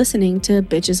you for listening to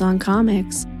Bitches on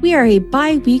Comics. We are a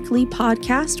bi-weekly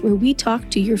podcast where we talk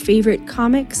to your favorite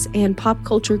comics and pop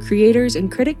culture creators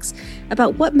and critics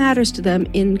about what matters to them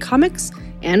in comics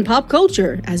and pop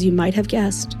culture, as you might have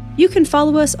guessed. You can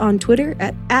follow us on Twitter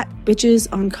at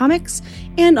 @BitchesOnComics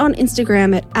and on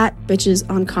Instagram at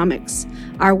 @BitchesOnComics.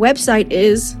 Our website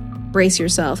is, brace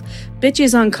yourself,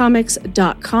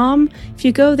 bitchesoncomics.com. If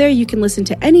you go there, you can listen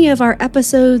to any of our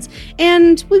episodes,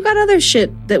 and we've got other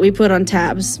shit that we put on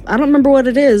tabs. I don't remember what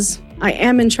it is. I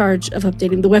am in charge of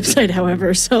updating the website,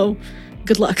 however, so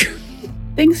good luck.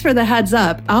 Thanks for the heads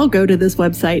up. I'll go to this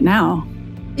website now.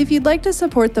 If you'd like to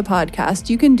support the podcast,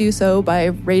 you can do so by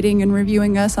rating and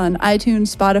reviewing us on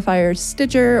iTunes, Spotify, or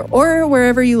Stitcher, or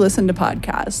wherever you listen to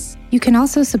podcasts. You can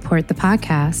also support the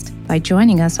podcast by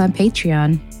joining us on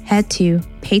Patreon. Head to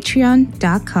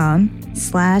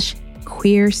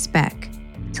patreon.com/queerspec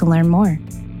to learn more.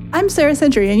 I'm Sarah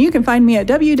Century, and you can find me at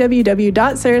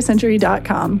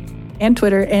www.sarahcentury.com and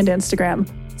Twitter and Instagram.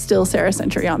 Still Sarah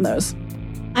Century on those.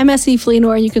 I'm S.E.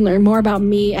 Fleenor. You can learn more about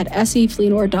me at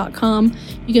sefleenor.com.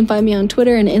 You can find me on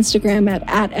Twitter and Instagram at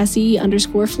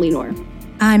 @SE_Fleenor.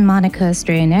 I'm Monica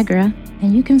Estrella Negra,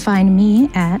 and you can find me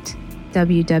at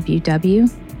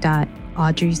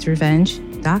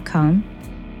www.audreysrevenge.com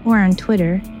or on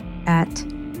Twitter at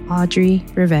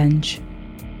AudreyRevenge.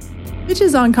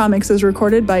 Bitches on Comics is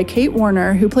recorded by Kate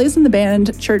Warner, who plays in the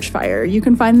band Churchfire. You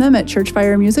can find them at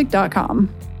churchfiremusic.com.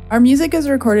 Our music is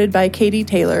recorded by Katie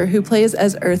Taylor, who plays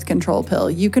as Earth Control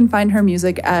Pill. You can find her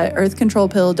music at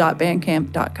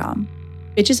earthcontrolpill.bandcamp.com.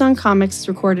 Bitches on Comics is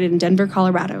recorded in Denver,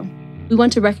 Colorado. We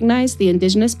want to recognize the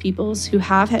indigenous peoples who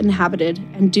have inhabited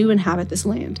and do inhabit this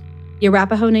land. The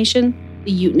Arapaho Nation,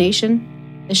 the Ute Nation,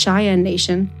 the Cheyenne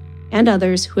Nation, and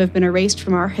others who have been erased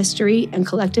from our history and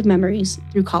collective memories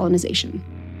through colonization.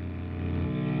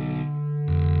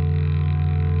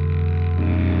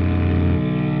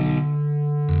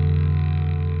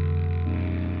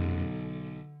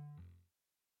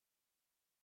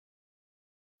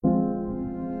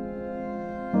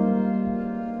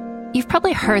 You've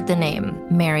probably heard the name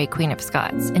Mary, Queen of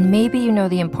Scots, and maybe you know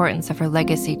the importance of her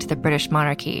legacy to the British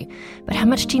monarchy. But how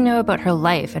much do you know about her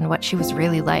life and what she was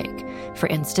really like? For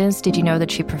instance, did you know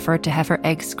that she preferred to have her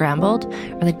eggs scrambled,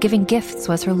 or that giving gifts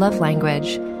was her love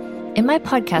language? In my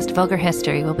podcast, Vulgar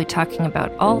History, we'll be talking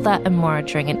about all that and more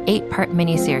during an 8-part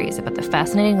mini-series about the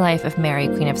fascinating life of Mary,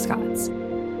 Queen of Scots.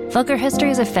 Vulgar History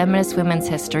is a feminist women's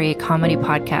history comedy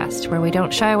podcast where we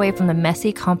don't shy away from the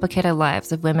messy, complicated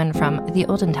lives of women from the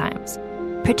olden times.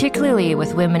 Particularly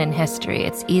with women in history,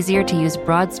 it's easier to use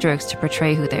broad strokes to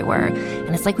portray who they were,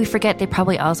 and it's like we forget they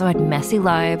probably also had messy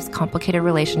lives, complicated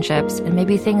relationships, and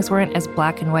maybe things weren't as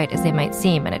black and white as they might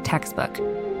seem in a textbook.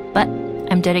 But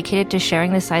I'm dedicated to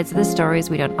sharing the sides of the stories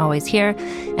we don't always hear,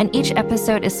 and each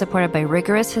episode is supported by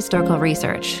rigorous historical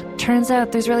research. Turns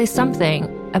out there's really something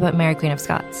about Mary, Queen of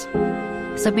Scots.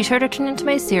 So be sure to tune into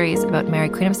my series about Mary,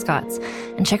 Queen of Scots,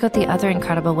 and check out the other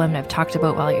incredible women I've talked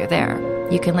about while you're there.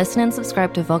 You can listen and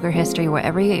subscribe to Vulgar History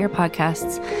wherever you get your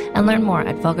podcasts, and learn more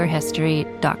at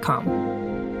vulgarhistory.com.